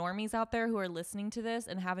 for the normies out there who are listening to this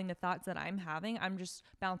and having the thoughts that I'm having, I'm just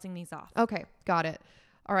bouncing these off. Okay, got it.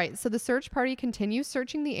 All right, so the search party continues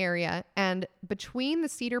searching the area, and between the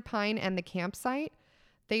cedar pine and the campsite,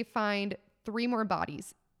 they find 3 more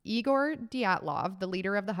bodies. Igor Dyatlov, the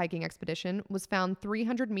leader of the hiking expedition, was found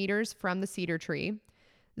 300 meters from the cedar tree.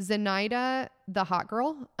 Zenaida, the hot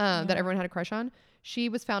girl that everyone had a crush on, she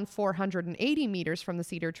was found 480 meters from the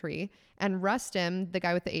cedar tree. And Rustem, the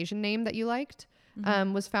guy with the Asian name that you liked,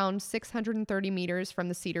 was found 630 meters from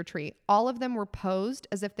the cedar tree. All of them were posed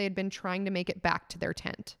as if they had been trying to make it back to their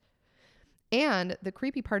tent. And the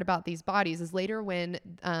creepy part about these bodies is later when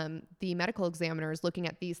the medical examiner is looking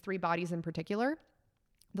at these 3 bodies in particular,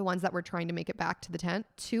 the ones that were trying to make it back to the tent,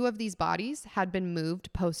 2 of these bodies had been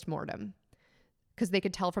moved post-mortem. Because they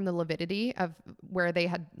could tell from the lividity of where they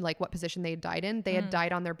had, like what position they had died in. They had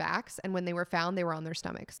died on their backs, and when they were found, they were on their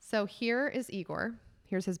stomachs. So here is Igor.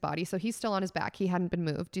 Here's his body. So he's still on his back. He hadn't been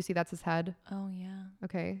moved. Do you see that's his head? Oh, yeah.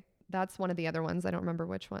 Okay. That's one of the other ones. I don't remember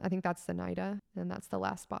which one. I think that's Zenaida, and that's the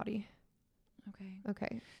last body.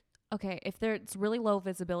 Okay. If it's really low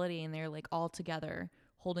visibility and they're like all together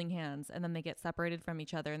holding hands, and then they get separated from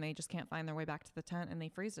each other and they just can't find their way back to the tent and they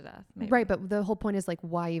freeze to death. Maybe. Right, but the whole point is like,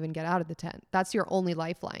 why even get out of the tent? That's your only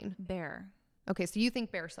lifeline. Bear. Okay, so you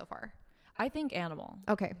think bear so far. I think animal.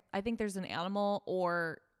 Okay. I think there's an animal,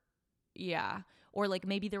 or like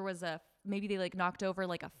maybe they like knocked over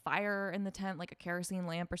like a fire in the tent, like a kerosene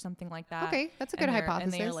lamp or something like that. Okay, that's a good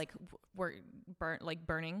hypothesis. And they're like were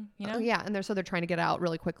burning, Oh, yeah, and they're trying to get out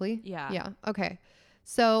really quickly. Yeah. Yeah. Okay.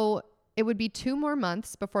 So it would be 2 more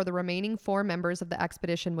months before the remaining 4 members of the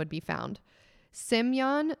expedition would be found.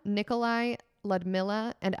 Semyon, Nikolai,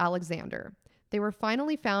 Ludmila, and Alexander. They were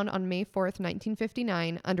finally found on May 4th,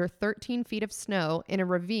 1959, under 13 feet of snow in a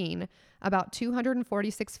ravine about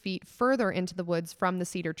 246 feet further into the woods from the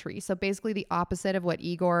cedar tree. So basically the opposite of what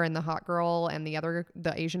Igor and the hot girl and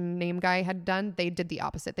the Asian name guy had done. They did the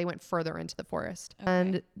opposite. They went further into the forest. Okay.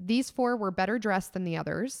 And these 4 were better dressed than the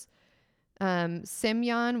others.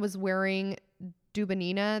 Semyon was wearing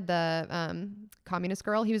Dubinina, the communist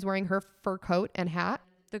girl. He was wearing her fur coat and hat.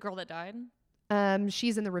 The girl that died?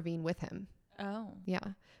 She's in the ravine with him. Oh. Yeah.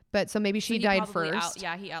 But so maybe she died first.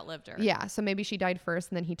 He outlived her. Yeah. So maybe she died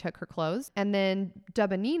first and then he took her clothes. And then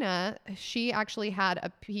Dubinina, she actually had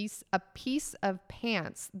a piece of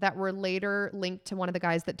pants that were later linked to one of the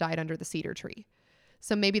guys that died under the cedar tree.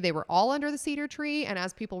 So maybe they were all under the cedar tree. And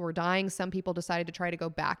as people were dying, some people decided to try to go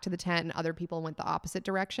back to the tent and other people went the opposite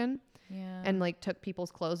direction. Yeah. And like took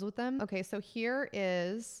people's clothes with them. Okay. So here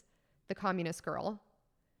is the communist girl.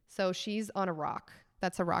 So she's on a rock.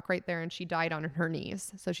 That's a rock right there. And she died on her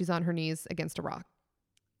knees. So she's on her knees against a rock.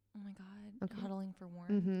 Oh my God. Okay. Huddling for warmth.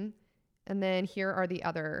 Mm-hmm. And then here are the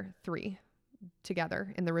other 3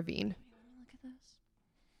 together in the ravine. Look at this.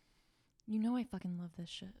 You know I fucking love this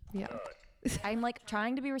shit. Yeah. I'm like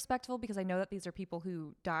trying to be respectful because I know that these are people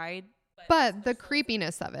who died. But the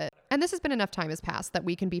creepiness of it. And this has been enough time has passed that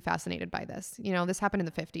we can be fascinated by this. You know, this happened in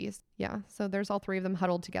the 50s. Yeah. So there's all 3 of them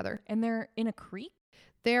huddled together. And they're in a creek?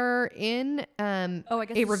 They're in I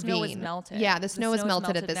guess a the ravine. snow is melted. Yeah, the snow is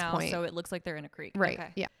melted at this now, point. So it looks like they're in a creek. Right.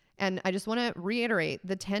 Okay. Yeah. And I just want to reiterate,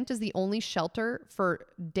 the tent is the only shelter for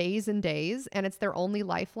days and days, and it's their only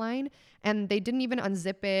lifeline. And they didn't even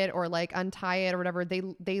unzip it or like untie it or whatever.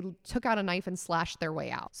 They took out a knife and slashed their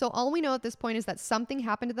way out. So all we know at this point is that something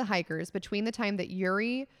happened to the hikers between the time that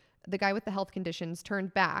Yuri, the guy with the health conditions,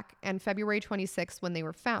 turned back and February 26th when they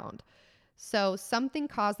were found. So something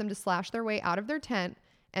caused them to slash their way out of their tent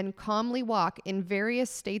and calmly walk in various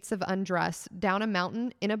states of undress down a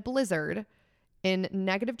mountain in a blizzard in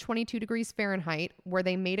negative 22 degrees Fahrenheit, where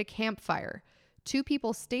they made a campfire. 2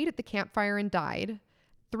 people stayed at the campfire and died.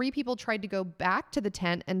 3 people tried to go back to the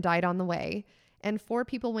tent and died on the way. And 4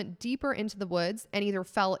 people went deeper into the woods and either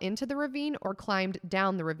fell into the ravine or climbed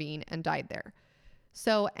down the ravine and died there.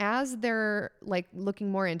 So as they're like looking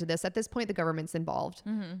more into this, at this point, the government's involved,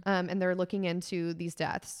 and they're looking into these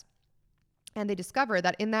deaths. And they discover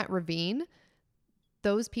that in that ravine,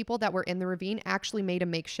 those people that were in the ravine actually made a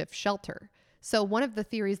makeshift shelter. So one of the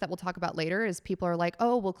theories that we'll talk about later is people are like,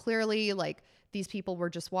 oh, well, clearly like these people were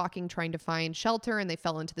just walking, trying to find shelter and they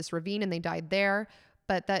fell into this ravine and they died there.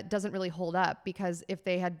 But that doesn't really hold up because if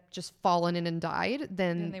they had just fallen in and died,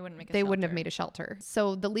 then they wouldn't have made a shelter.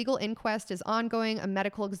 So the legal inquest is ongoing. A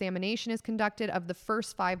medical examination is conducted of the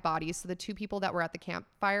first 5 bodies. So the 2 people that were at the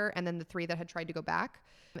campfire and then the 3 that had tried to go back.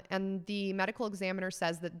 And the medical examiner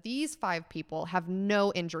says that these 5 people have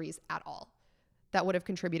no injuries at all that would have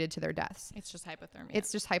contributed to their deaths. It's just hypothermia.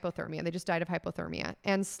 It's just hypothermia. They just died of hypothermia.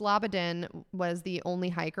 And Slobodin was the only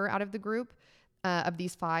hiker out of the group of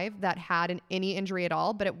these 5 that had any injury at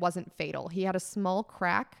all, but it wasn't fatal. He had a small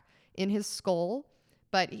crack in his skull,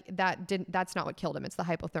 but that's not what killed him. It's the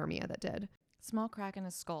hypothermia that did. Small crack in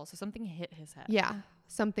his skull. So something hit his head. Yeah,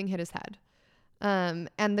 something hit his head.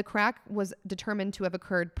 And the crack was determined to have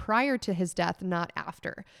occurred prior to his death, not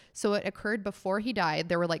after. So it occurred before he died.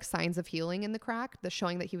 There were like signs of healing in the crack,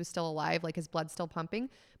 showing that he was still alive, like his blood still pumping,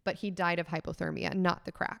 but he died of hypothermia, not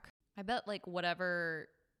the crack. I bet like whatever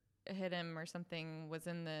hit him or something was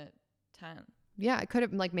in the tent. Yeah, it could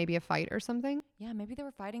have like maybe a fight or something. Yeah, maybe they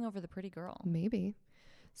were fighting over the pretty girl. Maybe.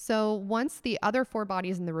 So once the other 4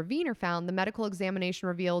 bodies in the ravine are found, the medical examination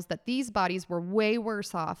reveals that these bodies were way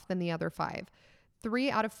worse off than the other 5.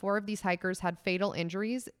 3 out of 4 of these hikers had fatal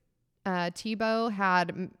injuries. Thibault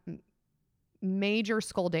had major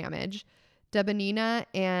skull damage. Dubinina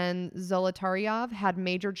and Zolotaryov had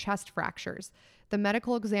major chest fractures. The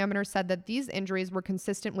medical examiner said that these injuries were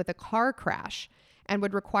consistent with a car crash and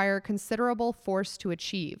would require considerable force to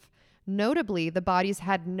achieve. Notably, the bodies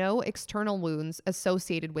had no external wounds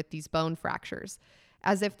associated with these bone fractures,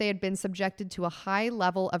 as if they had been subjected to a high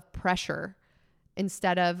level of pressure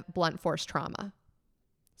instead of blunt force trauma.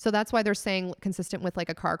 So that's why they're saying consistent with like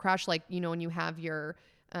a car crash, like, you know, when you have your,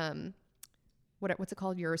 what's it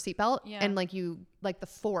called? Your seatbelt. Yeah. And like the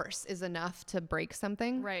force is enough to break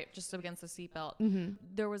something. Right. Just against the seatbelt. Mm-hmm.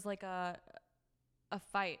 There was like a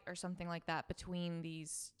fight or something like that between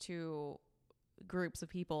these 2 groups of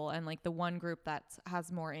people. And like the one group that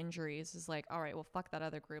has more injuries is like, all right, well, fuck that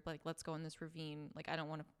other group. Like, let's go in this ravine. Like, I don't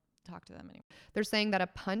want to talk to them anymore. They're saying that a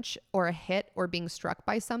punch or a hit or being struck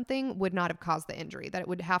by something would not have caused the injury, that it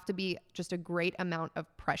would have to be just a great amount of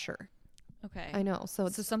pressure. Okay. I know. So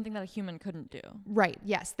it's something that a human couldn't do. Right.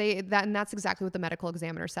 Yes. And that's exactly what the medical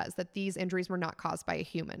examiner says, that these injuries were not caused by a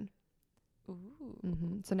human.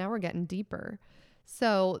 Ooh. So now we're getting deeper.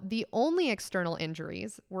 So the only external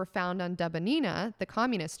injuries were found on Dubonina, the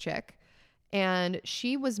communist chick, and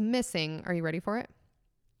she was missing. Are you ready for it?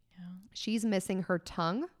 Yeah. She's missing her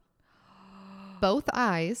tongue, both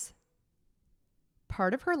eyes,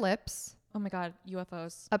 part of her lips. Oh my God,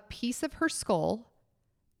 UFOs. A piece of her skull,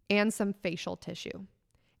 and some facial tissue.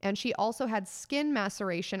 And she also had skin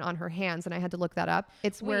maceration on her hands, and I had to look that up.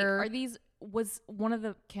 Was one of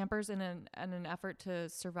the campers in an effort to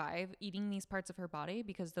survive eating these parts of her body,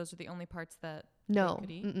 because those are the only parts that they could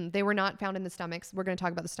eat? They were not found in the stomachs. We're going to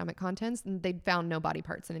talk about the stomach contents, and they found no body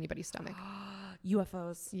parts in anybody's stomach.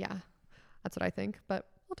 UFOs. Yeah, that's what I think, but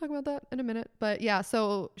we'll talk about that in a minute. But yeah,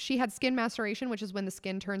 so she had skin maceration, which is when the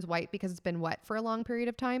skin turns white because it's been wet for a long period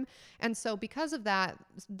of time. And so because of that,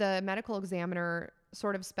 the medical examiner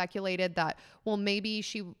sort of speculated that, well, maybe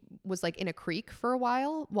she was like in a creek for a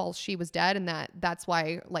while she was dead, and that's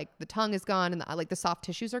why like the tongue is gone and like the soft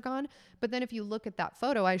tissues are gone. But then if you look at that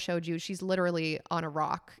photo I showed you, she's literally on a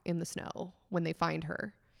rock in the snow when they find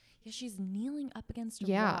her. Yeah, she's kneeling up against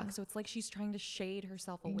a rock, so it's like she's trying to shade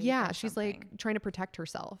herself away from she's something. like trying to protect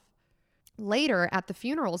herself. Later, at the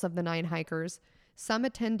funerals of the 9 hikers, some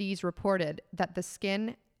attendees reported that the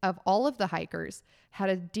skin of all of the hikers had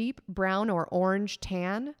a deep brown or orange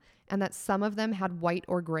tan, and that some of them had white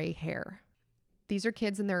or gray hair. These are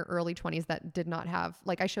kids in their early 20s that did not have,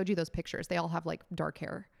 like I showed you those pictures, they all have like dark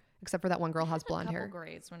hair, except for that one girl has blonde hair. I had a couple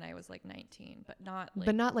grays when I was like 19, but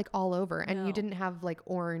not like all over. And no. You didn't have like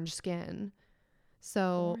orange skin.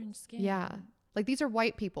 So orange skin. Yeah, like these are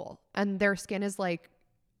white people, and their skin is like,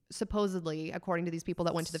 supposedly, according to these people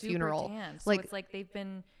that went to the funeral, tan. So like it's like they've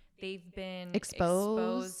been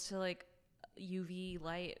exposed to like UV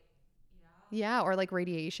light. Yeah, or like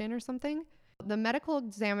radiation or something. The medical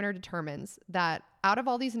examiner determines that out of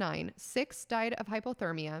all these 9, 6 died of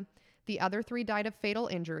hypothermia, the other 3 died of fatal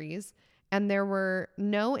injuries, and there were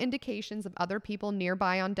no indications of other people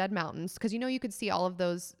nearby on Dead Mountains, because you could see all of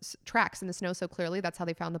those tracks in the snow so clearly. That's how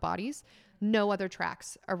they found the bodies. No other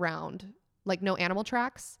tracks around, like no animal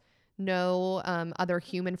tracks, no other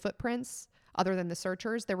human footprints other than the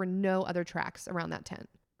searchers. There were no other tracks around that tent.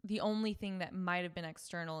 The only thing that might have been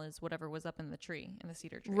external is whatever was up in the tree, in the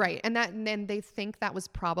cedar tree. Right. And then they think that was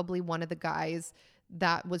probably one of the guys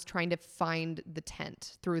that was trying to find the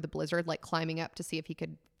tent through the blizzard, like climbing up to see if he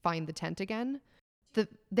could find the tent again.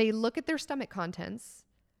 They look at their stomach contents,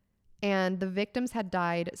 and the victims had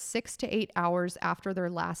died 6 to 8 hours after their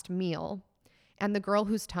last meal. And the girl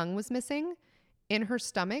whose tongue was missing, in her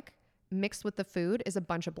stomach, mixed with the food, is a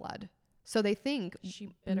bunch of blood. So they think she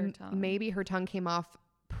bit her tongue. Maybe her tongue came off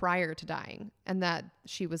prior to dying, and that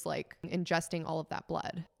she was like ingesting all of that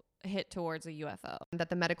blood. Hit towards a UFO. That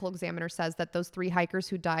the medical examiner says that those 3 hikers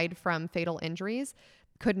who died from fatal injuries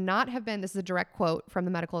could not have been, this is a direct quote from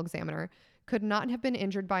the medical examiner, could not have been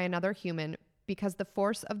injured by another human because the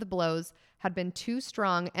force of the blows had been too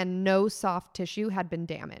strong and no soft tissue had been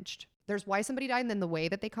damaged. There's why somebody died and then the way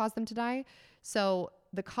that they caused them to die. So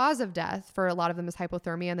the cause of death for a lot of them is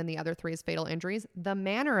hypothermia, and then the other 3 is fatal injuries. The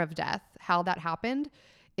manner of death, how that happened,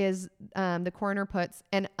 is the coroner puts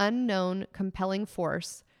an unknown compelling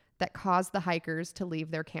force that caused the hikers to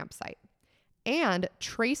leave their campsite. And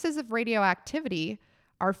traces of radioactivity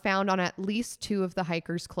are found on at least 2 of the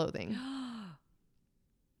hikers' clothing.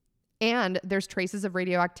 And there's traces of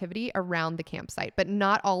radioactivity around the campsite, but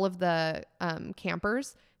not all of the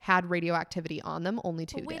campers had radioactivity on them, only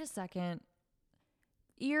 2 did. Wait a second.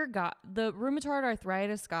 The rheumatoid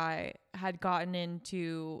arthritis guy had gotten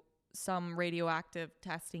into some radioactive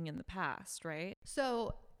testing in the past, right?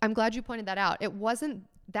 So I'm glad you pointed that out. It wasn't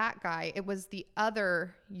that guy. It was the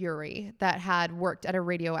other Yuri that had worked at a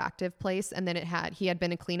radioactive place, and then he had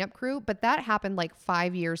been a cleanup crew, but that happened like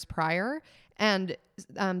 5 years prior. And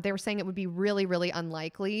they were saying it would be really, really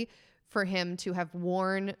unlikely for him to have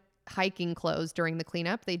worn hiking clothes during the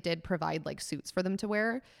cleanup. They did provide like suits for them to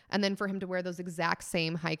wear, and then for him to wear those exact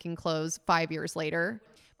same hiking clothes 5 years later.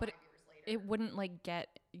 But it wouldn't like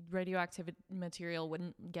get radioactive material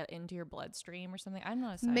wouldn't get into your bloodstream or something. I'm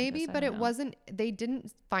not a scientist. Maybe, but it wasn't. They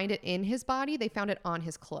didn't find it in his body. They found it on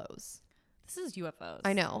his clothes. This is UFOs.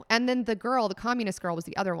 I know. And then the communist girl, was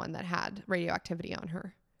the other one that had radioactivity on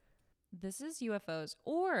her. This is UFOs,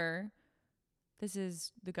 or this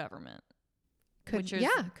is the government. Could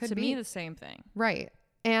to be me the same thing. Right.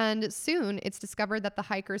 And soon it's discovered that the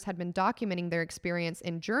hikers had been documenting their experience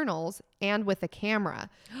in journals and with a camera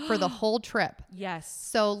for the whole trip. Yes.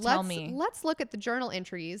 So Tell me. let's look at the journal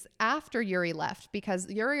entries after Yuri left, because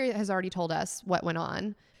Yuri has already told us what went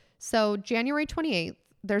on. So January 28th,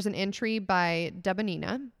 there's an entry by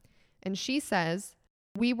Dubonina, and she says,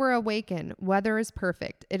 "We were awakened. Weather is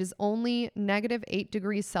perfect. It is only -8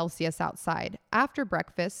 degrees Celsius outside. After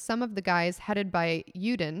breakfast, some of the guys headed by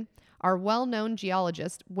Yudin, our well-known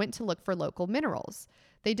geologist, went to look for local minerals.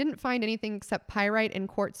 They didn't find anything except pyrite and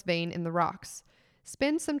quartz vein in the rocks.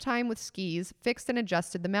 Spend some time with skis, fixed and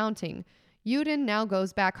adjusted the mounting. Yudin now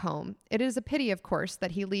goes back home. It is a pity, of course,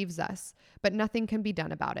 that he leaves us, but nothing can be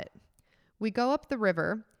done about it. We go up the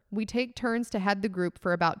river. We take turns to head the group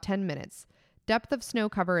for about 10 minutes. Depth of snow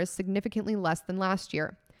cover is significantly less than last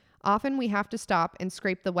year. Often we have to stop and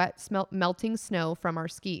scrape the wet, melting snow from our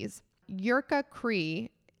skis. Yurka Cree,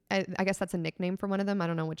 I guess that's a nickname for one of them, I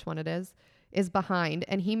don't know which one it is behind,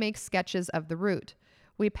 and he makes sketches of the route.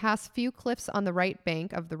 We pass few cliffs on the right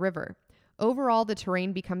bank of the river. Overall, the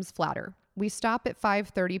terrain becomes flatter. We stop at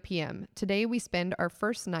 5:30 p.m. Today we spend our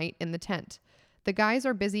first night in the tent. The guys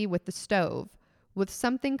are busy with the stove. With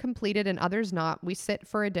something completed and others not, we sit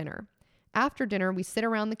for a dinner. After dinner, we sit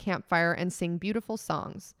around the campfire and sing beautiful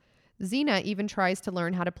songs. Zena even tries to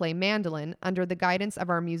learn how to play mandolin under the guidance of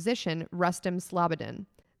our musician, Rustem Slobodin.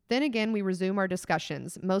 Then again, we resume our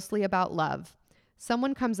discussions, mostly about love.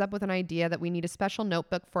 Someone comes up with an idea that we need a special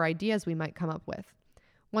notebook for ideas we might come up with.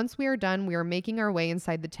 Once we are done, we are making our way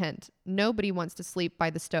inside the tent. Nobody wants to sleep by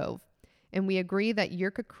the stove, and we agree that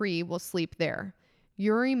Yurka Cree will sleep there.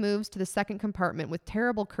 Yuri moves to the second compartment with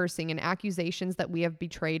terrible cursing and accusations that we have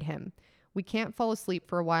betrayed him. We can't fall asleep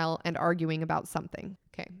for a while and arguing about something.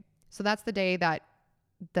 Okay, so that's the day that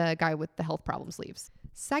the guy with the health problems leaves.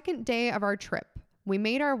 Second day of our trip, we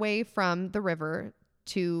made our way from the river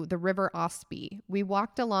to the River Osby. We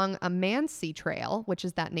walked along a Mansi Trail, which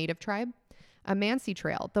is that native tribe. A Mansi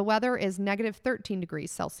Trail. The weather is -13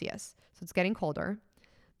 degrees Celsius, so it's getting colder.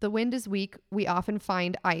 The wind is weak. We often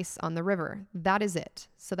find ice on the river. That is it.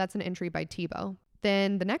 So that's an entry by Tebow.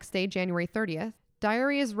 Then the next day, January 30th,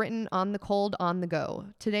 diary is written on the cold on the go.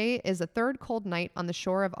 Today is a third cold night on the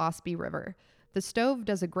shore of Osby River. The stove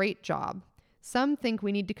does a great job. Some think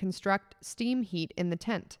we need to construct steam heat in the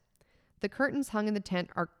tent. The curtains hung in the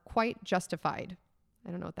tent are quite justified.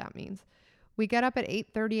 I don't know what that means. We get up at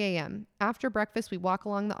 8:30 a.m. After breakfast, we walk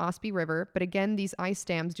along the Osby River, but again, these ice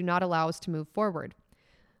dams do not allow us to move forward.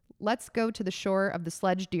 Let's go to the shore of the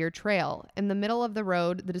Sledge Deer Trail. In the middle of the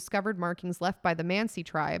road, the discovered markings left by the Mansi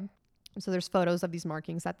tribe. So there's photos of these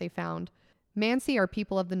markings that they found. Mansi are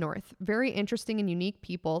people of the north, very interesting and unique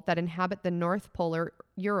people that inhabit the North Polar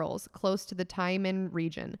Urals, close to the Taimen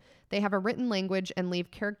region. They have a written language and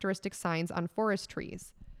leave characteristic signs on forest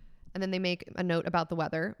trees. And then they make a note about the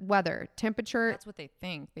weather. Weather, temperature. That's what they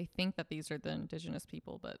think. They think that these are the indigenous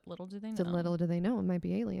people, but little do they know. Little do they know, it might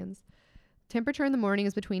be aliens. Temperature in the morning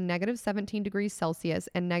is between -17 degrees Celsius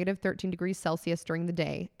and -13 degrees Celsius during the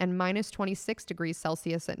day, and -26 degrees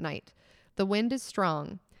Celsius at night. The wind is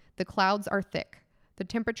strong. The clouds are thick. The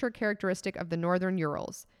temperature characteristic of the northern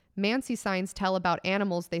Urals. Mansi signs tell about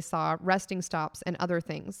animals they saw, resting stops, and other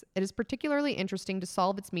things. It is particularly interesting to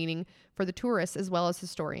solve its meaning for the tourists as well as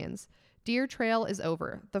historians. Deer Trail is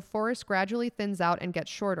over. The forest gradually thins out and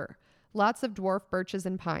gets shorter. Lots of dwarf birches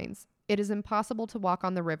and pines. It is impossible to walk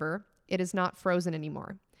on the river. It is not frozen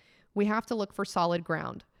anymore. We have to look for solid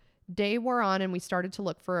ground. Day wore on and we started to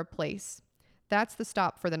look for a place. That's the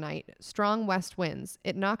stop for the night. Strong west winds.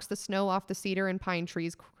 It knocks the snow off the cedar and pine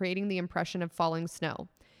trees, creating the impression of falling snow.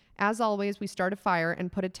 As always, we start a fire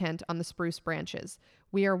and put a tent on the spruce branches.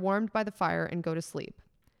 We are warmed by the fire and go to sleep.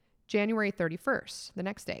 January 31st, the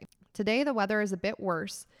next day. Today the weather is a bit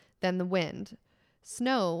worse than the wind.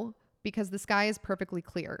 Snow, because the sky is perfectly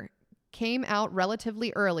clear. Came out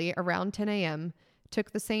relatively early, around 10 a.m.,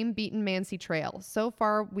 took the same beaten Mansi Trail. So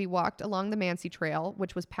far, we walked along the Mansi Trail,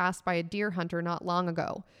 which was passed by a deer hunter not long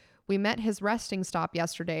ago. We met his resting stop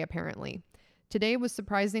yesterday, apparently. Today was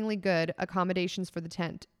surprisingly good accommodations for the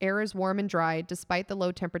tent. Air is warm and dry, despite the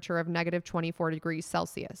low temperature of -24 degrees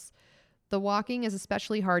Celsius. The walking is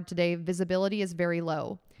especially hard today. Visibility is very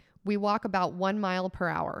low. We walk about 1 mile per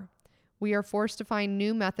hour. We are forced to find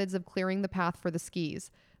new methods of clearing the path for the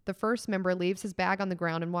skis. The first member leaves his bag on the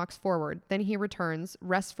ground and walks forward. Then he returns,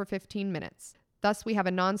 rests for 15 minutes. Thus, we have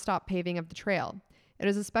a non-stop paving of the trail. It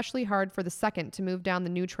is especially hard for the second to move down the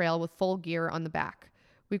new trail with full gear on the back.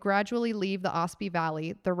 We gradually leave the Osby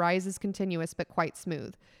Valley. The rise is continuous but quite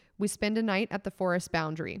smooth. We spend a night at the forest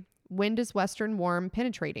boundary. Wind is western, warm,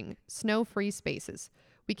 penetrating. Snow-free spaces.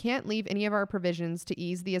 We can't leave any of our provisions to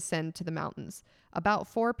ease the ascent to the mountains. About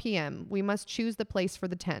 4 p.m., we must choose the place for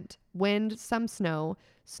the tent. Wind, some snow.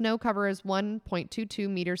 Snow cover is 1.22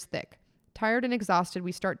 meters thick. Tired and exhausted,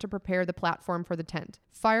 we start to prepare the platform for the tent.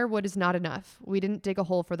 Firewood is not enough. We didn't dig a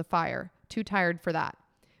hole for the fire. Too tired for that.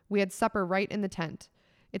 We had supper right in the tent.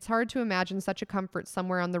 It's hard to imagine such a comfort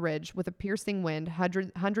somewhere on the ridge with a piercing wind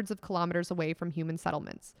hundreds of kilometers away from human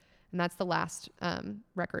settlements. And that's the last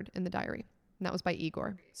record in the diary. And that was by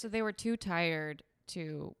Igor. So they were too tired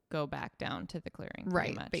to go back down to the clearing.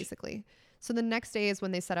 Right, Much. basically. So the next day is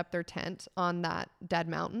when they set up their tent on that dead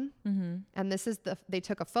mountain. Mm-hmm. And this is they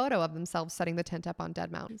took a photo of themselves setting the tent up on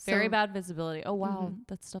dead mountain. Very bad visibility. Oh, wow.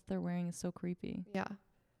 That stuff they're wearing is so creepy. Yeah.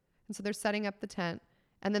 And so they're setting up the tent.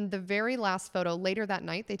 And then the very last photo, later that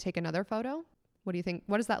night, they take another photo. What do you think?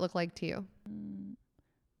 What does that look like to you?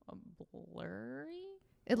 Blurry?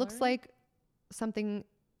 It looks like something,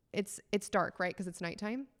 it's dark, right? Because it's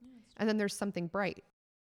nighttime. Yeah, and then there's something bright.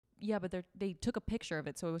 Yeah, but they took a picture of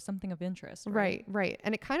it, so it was something of interest. Right.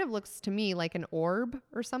 And it kind of looks to me like an orb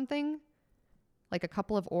or something, like a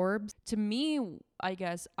couple of orbs. To me, I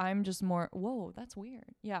guess I'm just more, whoa, that's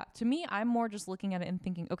weird. Yeah, to me, I'm more just looking at it and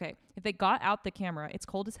thinking, okay, if they got out the camera, it's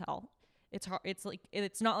cold as hell. It's hard. It's like,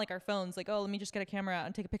 it's not like our phones, like, oh, let me just get a camera out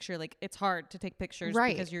and take a picture. Like, it's hard to take pictures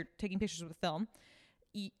because you're taking pictures with film.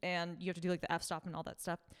 And you have to do like the f-stop and all that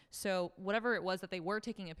stuff. So whatever it was that they were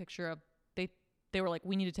taking a picture of, they were like,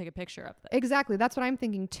 we need to take a picture of that. Exactly. That's what I'm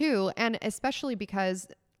thinking too. And especially because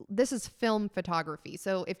this is film photography.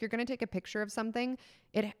 So if you're going to take a picture of something,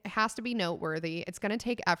 it has to be noteworthy. It's going to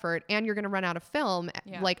take effort and you're going to run out of film.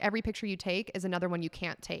 Yeah. Like every picture you take is another one you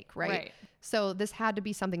can't take, right? So this had to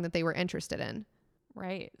be something that they were interested in.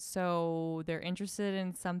 Right. So they're interested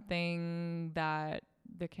in something that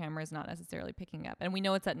the camera is not necessarily picking up. And we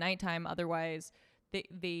know it's at nighttime. Otherwise,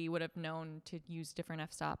 they would have known to use different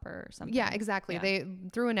f-stop or something. Yeah, exactly. Yeah. They,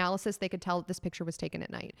 through analysis, they could tell that this picture was taken at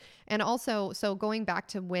night. And also, so going back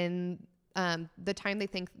to when the time they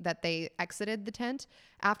think that they exited the tent,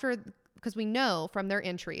 after, because we know from their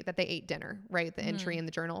entry that they ate dinner, right? The entry in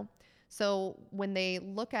the journal. So when they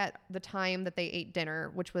look at the time that they ate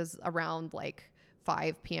dinner, which was around like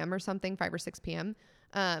 5 p.m. or something, 5 or 6 p.m.,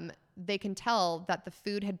 they can tell that the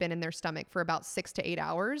food had been in their stomach for about 6 to 8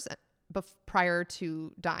 hours prior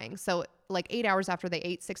to dying. So like 8 hours after they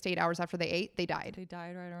ate, 6 to 8 hours after they ate, they died. They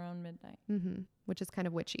died right around midnight. Which is kind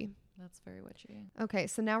of witchy. That's very witchy. Okay,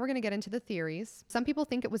 so now we're going to get into the theories. Some people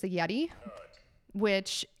think it was a Yeti,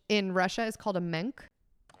 which in Russia is called a menk.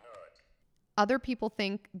 Other people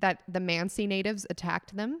think that the Mansi natives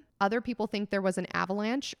attacked them. Other people think there was an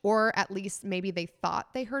avalanche, or at least maybe they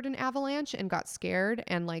thought they heard an avalanche and got scared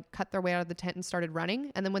and like cut their way out of the tent and started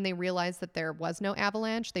running. And then when they realized that there was no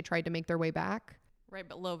avalanche, they tried to make their way back. Right,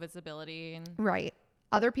 but low visibility. Right.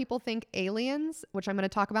 Other people think aliens, which I'm going to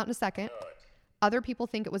talk about in a second. Other people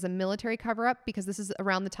think it was a military cover-up because this is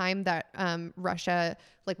around the time that Russia,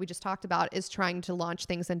 like we just talked about, is trying to launch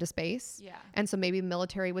things into space. Yeah. And so maybe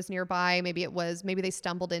military was nearby. Maybe they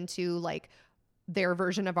stumbled into like their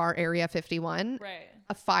version of our Area 51. Right.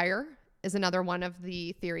 A fire is another one of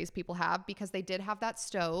the theories people have because they did have that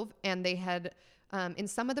stove and they had, in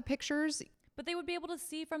some of the pictures. But they would be able to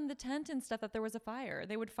see from the tent and stuff that there was a fire.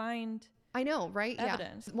 They would find... I know, right?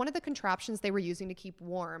 Evidence. Yeah. One of the contraptions they were using to keep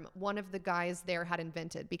warm, one of the guys there had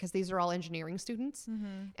invented because these are all engineering students.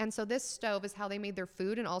 And so this stove is how they made their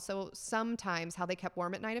food and also sometimes how they kept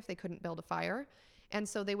warm at night if they couldn't build a fire. And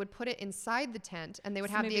so they would put it inside the tent and they would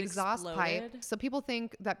have the exhaust pipe. So people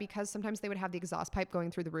think that because sometimes they would have the exhaust pipe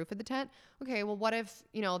going through the roof of the tent. Okay, well, what if,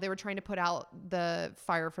 they were trying to put out the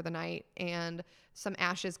fire for the night and some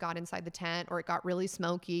ashes got inside the tent or it got really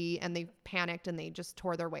smoky and they panicked and they just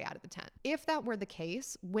tore their way out of the tent. If that were the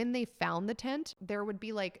case, when they found the tent, there would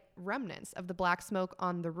be like remnants of the black smoke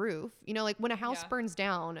on the roof. Like when a house burns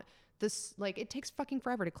down, it takes fucking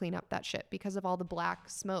forever to clean up that shit because of all the black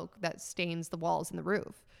smoke that stains the walls and the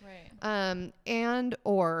roof. Right. And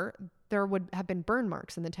or there would have been burn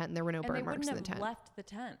marks in the tent and there were no burn marks in the tent. And they wouldn't have left the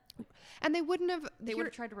tent. And they wouldn't have... They would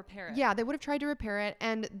have tried to repair it. Yeah, they would have tried to repair it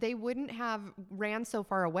and they wouldn't have ran so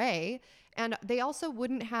far away. And they also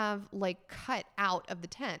wouldn't have cut out of the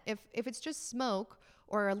tent. If it's just smoke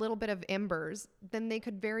or a little bit of embers, then they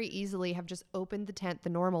could very easily have just opened the tent the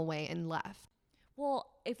normal way and left.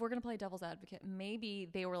 Well, if we're going to play devil's advocate, maybe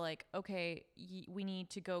they were like, okay, we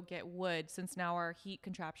need to go get wood since now our heat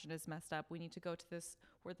contraption is messed up. We need to go to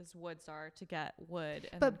where this woods are to get wood.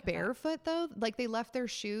 But barefoot though, they left their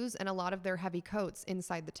shoes and a lot of their heavy coats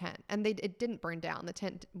inside the tent and it didn't burn down. The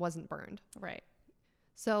tent wasn't burned. Right.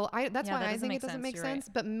 So that's Yeah, why that I doesn't think make it doesn't sense. make You're right. sense.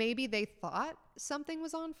 But maybe they thought something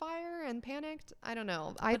was on fire and panicked. I don't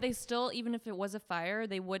know. But they still, even if it was a fire,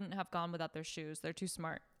 they wouldn't have gone without their shoes. They're too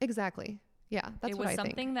smart. Exactly. Yeah, that's It what was I think.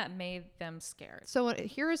 something that made them scared. So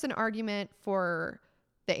here is an argument for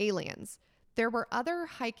the aliens. There were other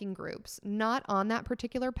hiking groups, not on that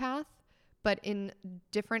particular path, but in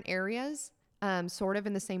different areas, sort of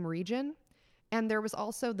in the same region. And there was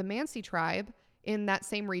also the Mansi tribe in that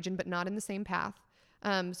same region, but not in the same path.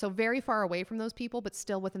 So very far away from those people, but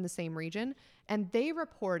still within the same region. And they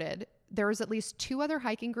reported there was at least 2 other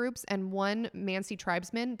hiking groups and 1 Mansi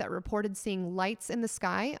tribesman that reported seeing lights in the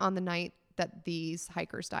sky on the night that these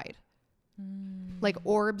hikers died. Like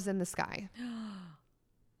orbs in the sky.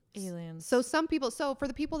 Aliens. So for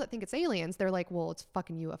the people that think it's aliens, they're like, well, it's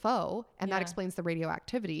fucking UFO. And that Yeah. explains the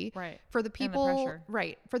radioactivity. Right. For the And the people, pressure.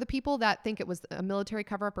 right. For the people that think it was a military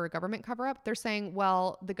cover up or a government cover up, they're saying,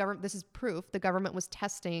 well, this is proof the government was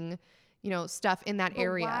testing, stuff in that But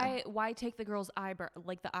area. why take the girl's eyebrow,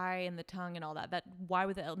 like the eye and the tongue and all that? Why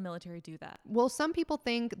would the military do that? Well, some people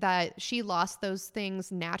think that she lost those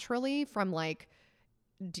things naturally from like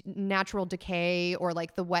natural decay or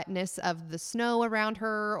like the wetness of the snow around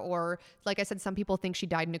her, or like I said, some people think she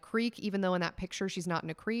died in a creek, even though in that picture she's not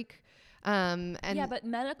in a creek. And yeah, but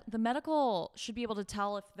the medical should be able to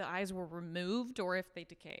tell if the eyes were removed or if they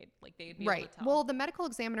decayed. Like they'd be able to tell. Well, the medical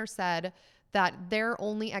examiner said that their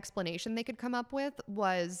only explanation they could come up with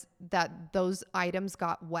was that those items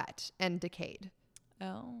got wet and decayed.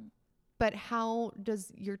 Oh. But how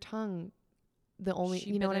does your tongue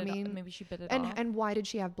you know what I mean? Maybe she bit it off. And why did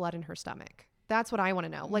she have blood in her stomach? That's what I want to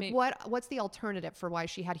know. Like what's the alternative for why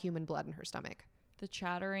she had human blood in her stomach? The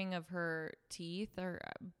chattering of her teeth, or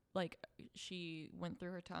like she went through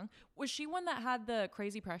her tongue. Was she one that had the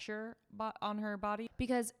crazy pressure on her body?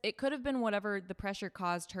 Because it could have been whatever the pressure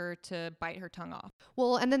caused her to bite her tongue off.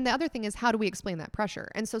 Well, and then the other thing is, how do we explain that pressure?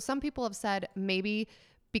 And so some people have said maybe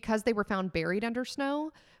because they were found buried under snow,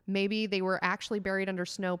 maybe they were actually buried under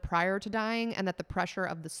snow prior to dying, and that the pressure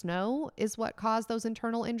of the snow is what caused those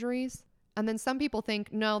internal injuries. And then some people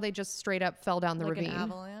think, no, they just straight up fell down the like ravine. An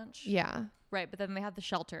avalanche? Yeah. Right, but then they had the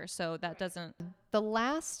shelter, so that doesn't... The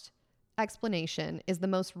last explanation is the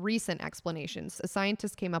most recent explanations. A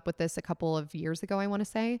scientist came up with this a couple of years ago, I want to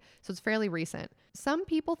say. So it's fairly recent. Some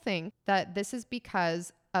people think that this is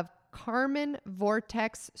because of Kármán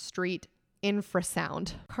vortex street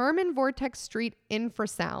infrasound. Kármán vortex street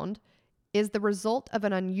infrasound is the result of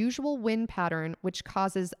an unusual wind pattern which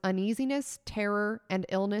causes uneasiness, terror, and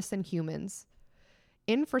illness in humans.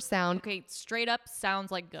 Infrasound. Okay, straight up sounds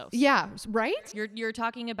like ghosts. Yeah, right? You're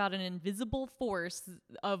talking about an invisible force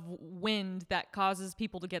of wind that causes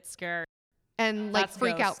people to get scared. And like That's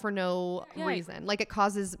freak out ghosts. for no Yeah. reason. Like it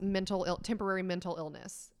causes temporary mental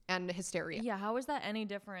illness and hysteria. Yeah, how is that any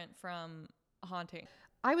different from haunting?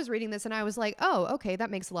 I was reading this and I was like, oh, okay,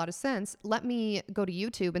 that makes a lot of sense. Let me go to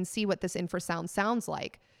YouTube and see what this infrasound sounds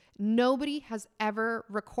like. Nobody has ever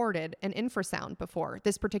recorded an infrasound before,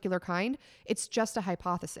 this particular kind. It's just a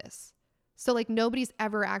hypothesis. So like nobody's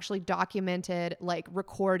ever actually documented, like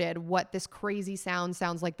recorded what this crazy sound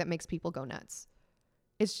sounds like that makes people go nuts.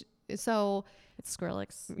 It's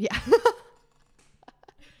Skrillex. yeah.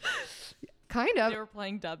 Kind of. They were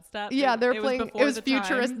playing dubstep. Yeah, they're it playing. before It was the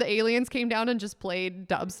futurist. time. The aliens came down and just played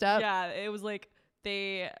dubstep. Yeah, it was like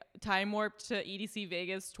they time warped to EDC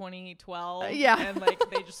Vegas 2012. Yeah. And like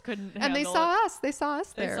they just couldn't And they handle saw it. us. They saw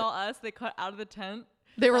us They there. saw us. They cut out of the tent.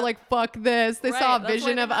 They were like, "Fuck this." They Right, saw a that's why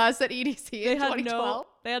vision they of had- us at EDC in 2012.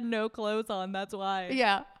 They had no clothes on. That's why.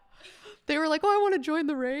 Yeah. They were like, "Oh, I want to join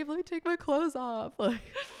the rave. Let me take my clothes off." Like,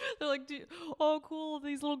 They're like, oh, cool.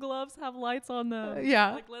 These little gloves have lights on them.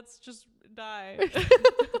 yeah. Like, let's just die.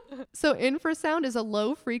 So infrasound is a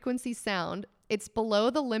low frequency sound. It's below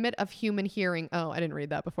the limit of human hearing. Oh, I didn't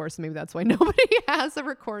read that before, so maybe that's why nobody has a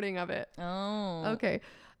recording of it. Oh. Okay.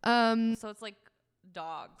 So it's like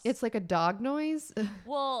dogs. It's like a dog noise.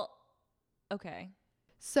 well, okay.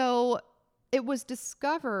 So it was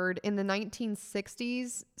discovered in the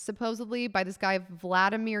 1960s, supposedly by this guy,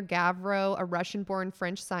 Vladimir Gavro, a Russian-born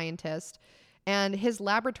French scientist. And his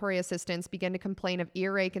laboratory assistants began to complain of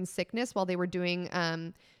earache and sickness while they were doing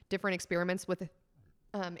different experiments with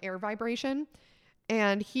air vibration.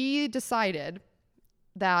 And he decided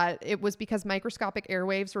that it was because microscopic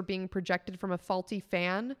airwaves were being projected from a faulty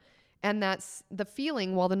fan, and that's the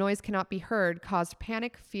feeling, while the noise cannot be heard, caused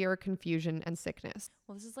panic, fear, confusion, and sickness.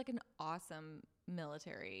 Well, this is like an awesome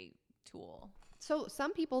military tool. So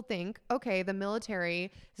some people think, okay, the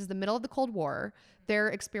military, this is the middle of the Cold War.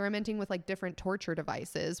 They're experimenting with like different torture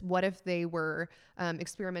devices. What if they were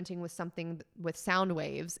experimenting with something with sound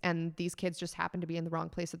waves, and these kids just happened to be in the wrong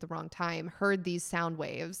place at the wrong time, heard these sound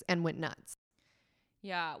waves and went nuts?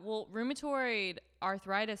 Yeah, well, rheumatoid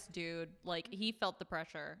arthritis dude, like he felt the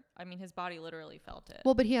pressure. I mean, his body literally felt it.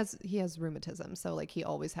 Well, but he has rheumatism, so like he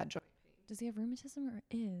always had joint. Does he have rheumatism, or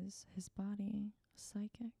is his body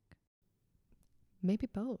psychic? Maybe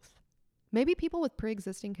both. Maybe people with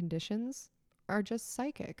pre-existing conditions are just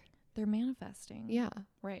psychic. They're manifesting. Yeah,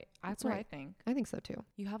 Right. That's what I Right. think. I think so too.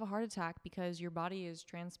 You have a heart attack because your body is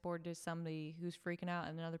transported to somebody who's freaking out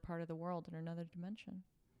in another part of the world, in another dimension.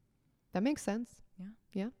 That makes sense. Yeah.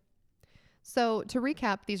 Yeah. So to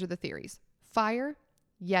recap, these are the theories: fire,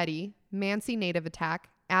 Yeti, Mansi native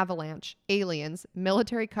attack, avalanche, aliens,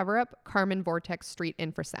 military cover-up, Karman vortex, street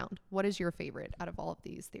infrasound. What is your favorite out of all of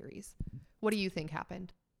these theories? What do you think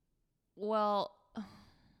happened? Well,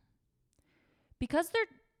 because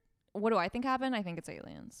what do I think happened? I think it's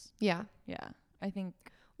aliens. Yeah. Yeah. I think,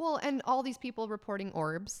 Well, and all these people reporting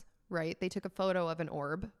orbs, right? They took a photo of an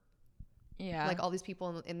orb. yeah. Like all these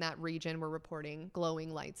people in that region were reporting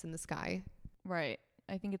glowing lights in the sky. Right.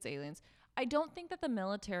 I think it's aliens. I don't think that the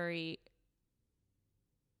military.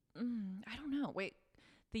 I don't know. Wait,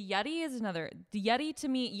 the Yeti is another. The Yeti to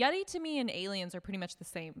me, and aliens are pretty much the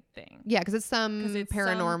same thing. Yeah, because it's some 'Cause it's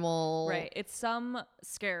paranormal. Right. It's some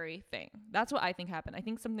scary thing. That's what I think happened. I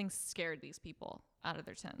think something scared these people out of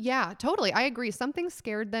their tent. Yeah, totally. I agree. Something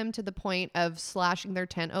scared them to the point of slashing their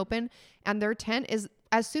tent open. And their tent is,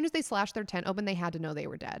 as soon as they slashed their tent open, they had to know they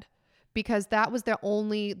were dead. Because that was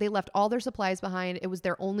they left all their supplies behind. It was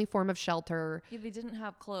their only form of shelter. Yeah, they didn't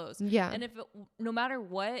have clothes. Yeah. And no matter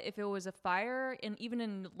what, if it was a fire, and even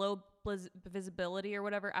in low visibility or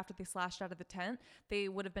whatever, after they slashed out of the tent, they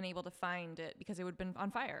would have been able to find it because it would have been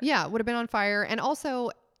on fire. Yeah, it would have been on fire. And also,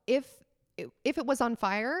 if it was on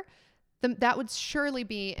fire, that would surely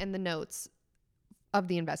be in the notes of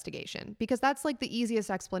the investigation, because that's like the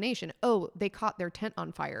easiest explanation. Oh, they caught their tent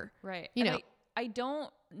on fire. Right. You And know. I don't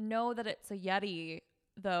know that it's a Yeti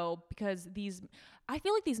though, because I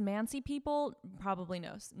feel like these Mansi people probably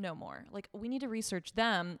know more. Like, we need to research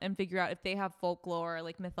them and figure out if they have folklore,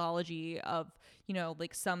 like mythology of,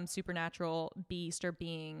 like some supernatural beast or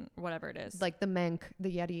being, whatever it is. Like the Menk,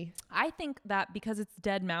 the Yeti. I think that because it's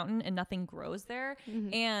Dead Mountain and nothing grows there,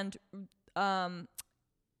 and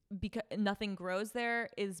because nothing grows there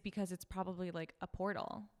is because it's probably like a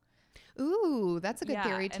portal. Ooh, that's a good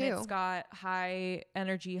theory too. And it's got high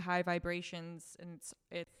energy, high vibrations, and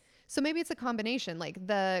it's So maybe it's a combination. Like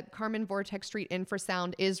the Karman vortex street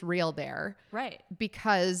infrasound is real there right.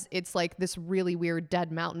 because it's like this really weird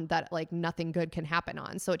dead mountain that like nothing good can happen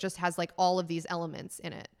on. So it just has like all of these elements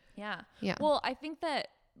in it. Yeah. Yeah. Well, I think that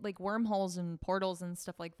like wormholes and portals and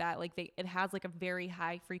stuff like that, like it has like a very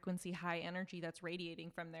high frequency, high energy that's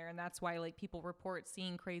radiating from there, and that's why like people report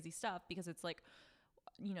seeing crazy stuff, because it's like,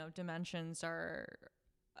 dimensions are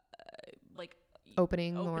like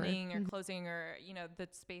Opening or Mhm. closing, or the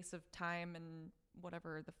space of time and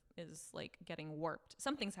whatever is like getting warped.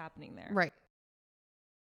 Something's happening there. Right.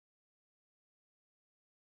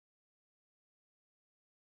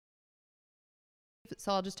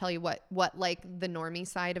 So I'll just tell you what like the normie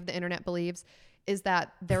side of the internet believes is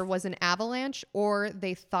that there was an avalanche, or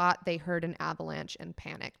they thought they heard an avalanche and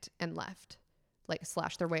panicked and left, like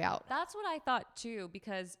slashed their way out. That's what I thought too,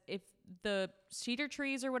 because if the cedar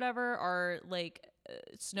trees or whatever are like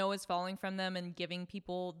snow is falling from them and giving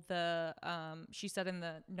people the she said in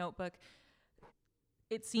the notebook,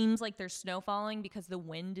 it seems like there's snow falling because the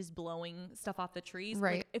wind is blowing stuff off the trees.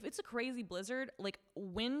 Right. Like, if it's a crazy blizzard, like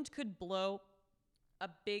wind could blow a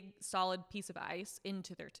big solid piece of ice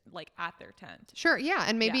into their at their tent. Sure, yeah.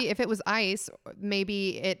 And maybe Yeah. if it was ice,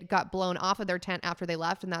 maybe it got blown off of their tent after they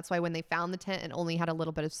left, and that's why when they found the tent, it only had a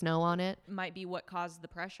little bit of snow on it. Might be what caused the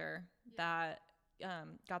pressure that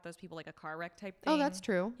got those people like a car wreck type thing. Oh, that's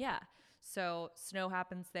true. Yeah. So snow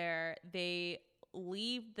happens there. They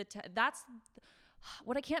leave the tent. That's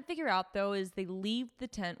what I can't figure out though, is they leave the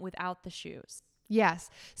tent without the shoes. Yes.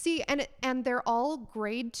 See, and they're all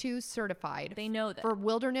grade 2 certified. They know that. For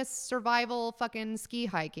wilderness survival fucking ski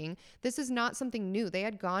hiking. This is not something new. They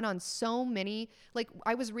had gone on so many, like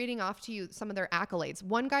I was reading off to you some of their accolades.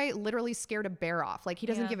 One guy literally scared a bear off. Like he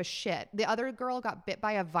doesn't Yeah. give a shit. The other girl got bit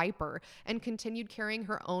by a viper and continued carrying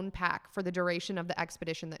her own pack for the duration of the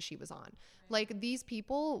expedition that she was on. Like these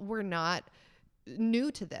people were not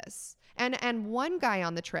new to this. And one guy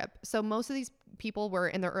on the trip, so most of these people were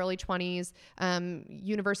in their early 20s,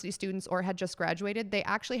 university students or had just graduated. They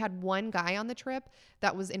actually had one guy on the trip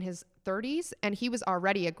that was in his 30s, and he was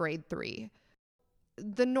already a grade 3.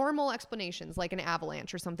 The normal explanations, like an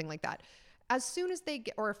avalanche or something like that, as soon as they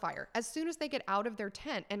get, or a fire, as soon as they get out of their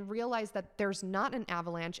tent and realize that there's not an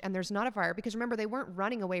avalanche and there's not a fire, because remember, they weren't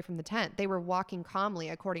running away from the tent. They were walking calmly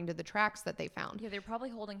according to the tracks that they found. Yeah, they're probably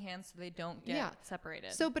holding hands so they don't get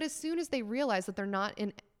separated. So, but as soon as they realize that they're not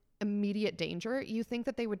in immediate danger, you think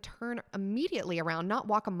that they would turn immediately around, not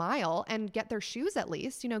walk a mile, and get their shoes at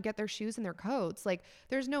least, get their shoes and their coats. Like,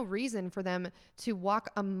 there's no reason for them to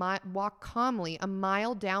walk calmly a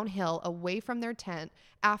mile downhill away from their tent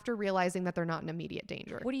after realizing that they're not in immediate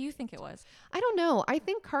danger. What do you think it was? I don't know. I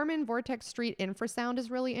think Kármán Vortex Street infrasound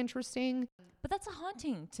is really interesting. But that's a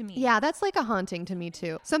haunting to me. Yeah, that's like a haunting to me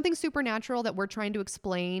too. Something supernatural that we're trying to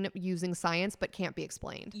explain using science but can't be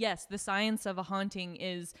explained. Yes, the science of a haunting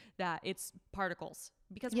is that it's particles,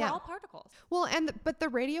 because we're all particles. Well, but the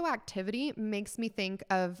radioactivity makes me think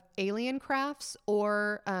of alien crafts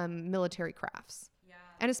or military crafts.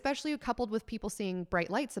 And especially coupled with people seeing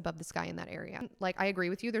bright lights above the sky in that area. Like, I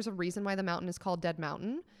agree with you. There's a reason why the mountain is called Dead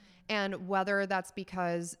Mountain. And whether that's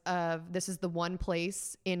because of this is the one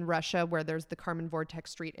place in Russia where there's the Kármán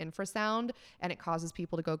Vortex Street infrasound and it causes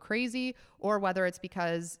people to go crazy, or whether it's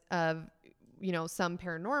because of, some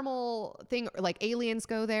paranormal thing, like aliens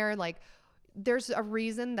go there, like there's a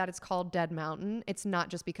reason that it's called Dead Mountain. It's not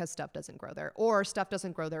just because stuff doesn't grow there, or stuff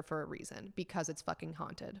doesn't grow there for a reason, because it's fucking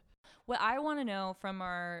haunted. What I want to know from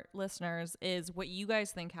our listeners is what you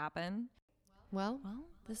guys think happened. Well,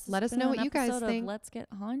 let us know what you guys think. Let's Get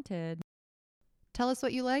Haunted. Tell us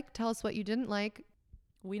what you like. Tell us what you didn't like.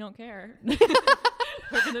 We don't care. We're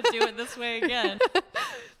going to do it this way again.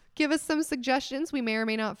 Give us some suggestions. We may or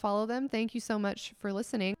may not follow them. Thank you so much for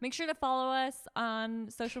listening. Make sure to follow us on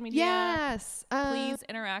social media. Yes. Please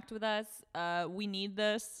interact with us. We need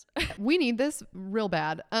this. We need this real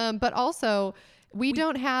bad. But also, we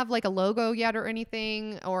don't have like a logo yet or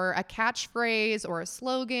anything, or a catchphrase or a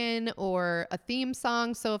slogan or a theme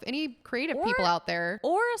song. So if any creative people out there.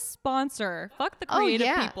 Or a sponsor. Fuck the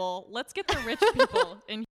creative people. Let's get the rich people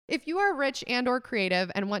in. If you are rich and or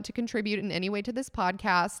creative and want to contribute in any way to this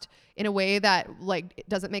podcast in a way that like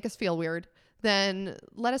doesn't make us feel weird, then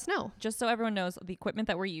let us know. Just so everyone knows, the equipment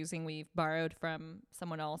that we're using, we've borrowed from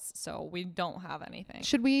someone else, so we don't have anything.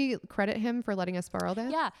 Should we credit him for letting us borrow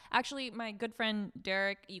that? Yeah. Actually, my good friend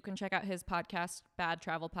Derek, you can check out his podcast, Bad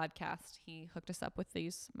Travel Podcast. He hooked us up with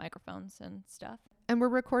these microphones and stuff. And we're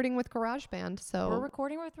recording with GarageBand, so... We're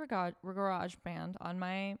recording with GarageBand on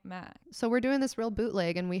my Mac. So we're doing this real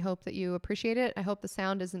bootleg, and we hope that you appreciate it. I hope the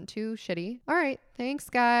sound isn't too shitty. All right.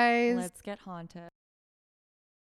 Thanks, guys. Let's get haunted.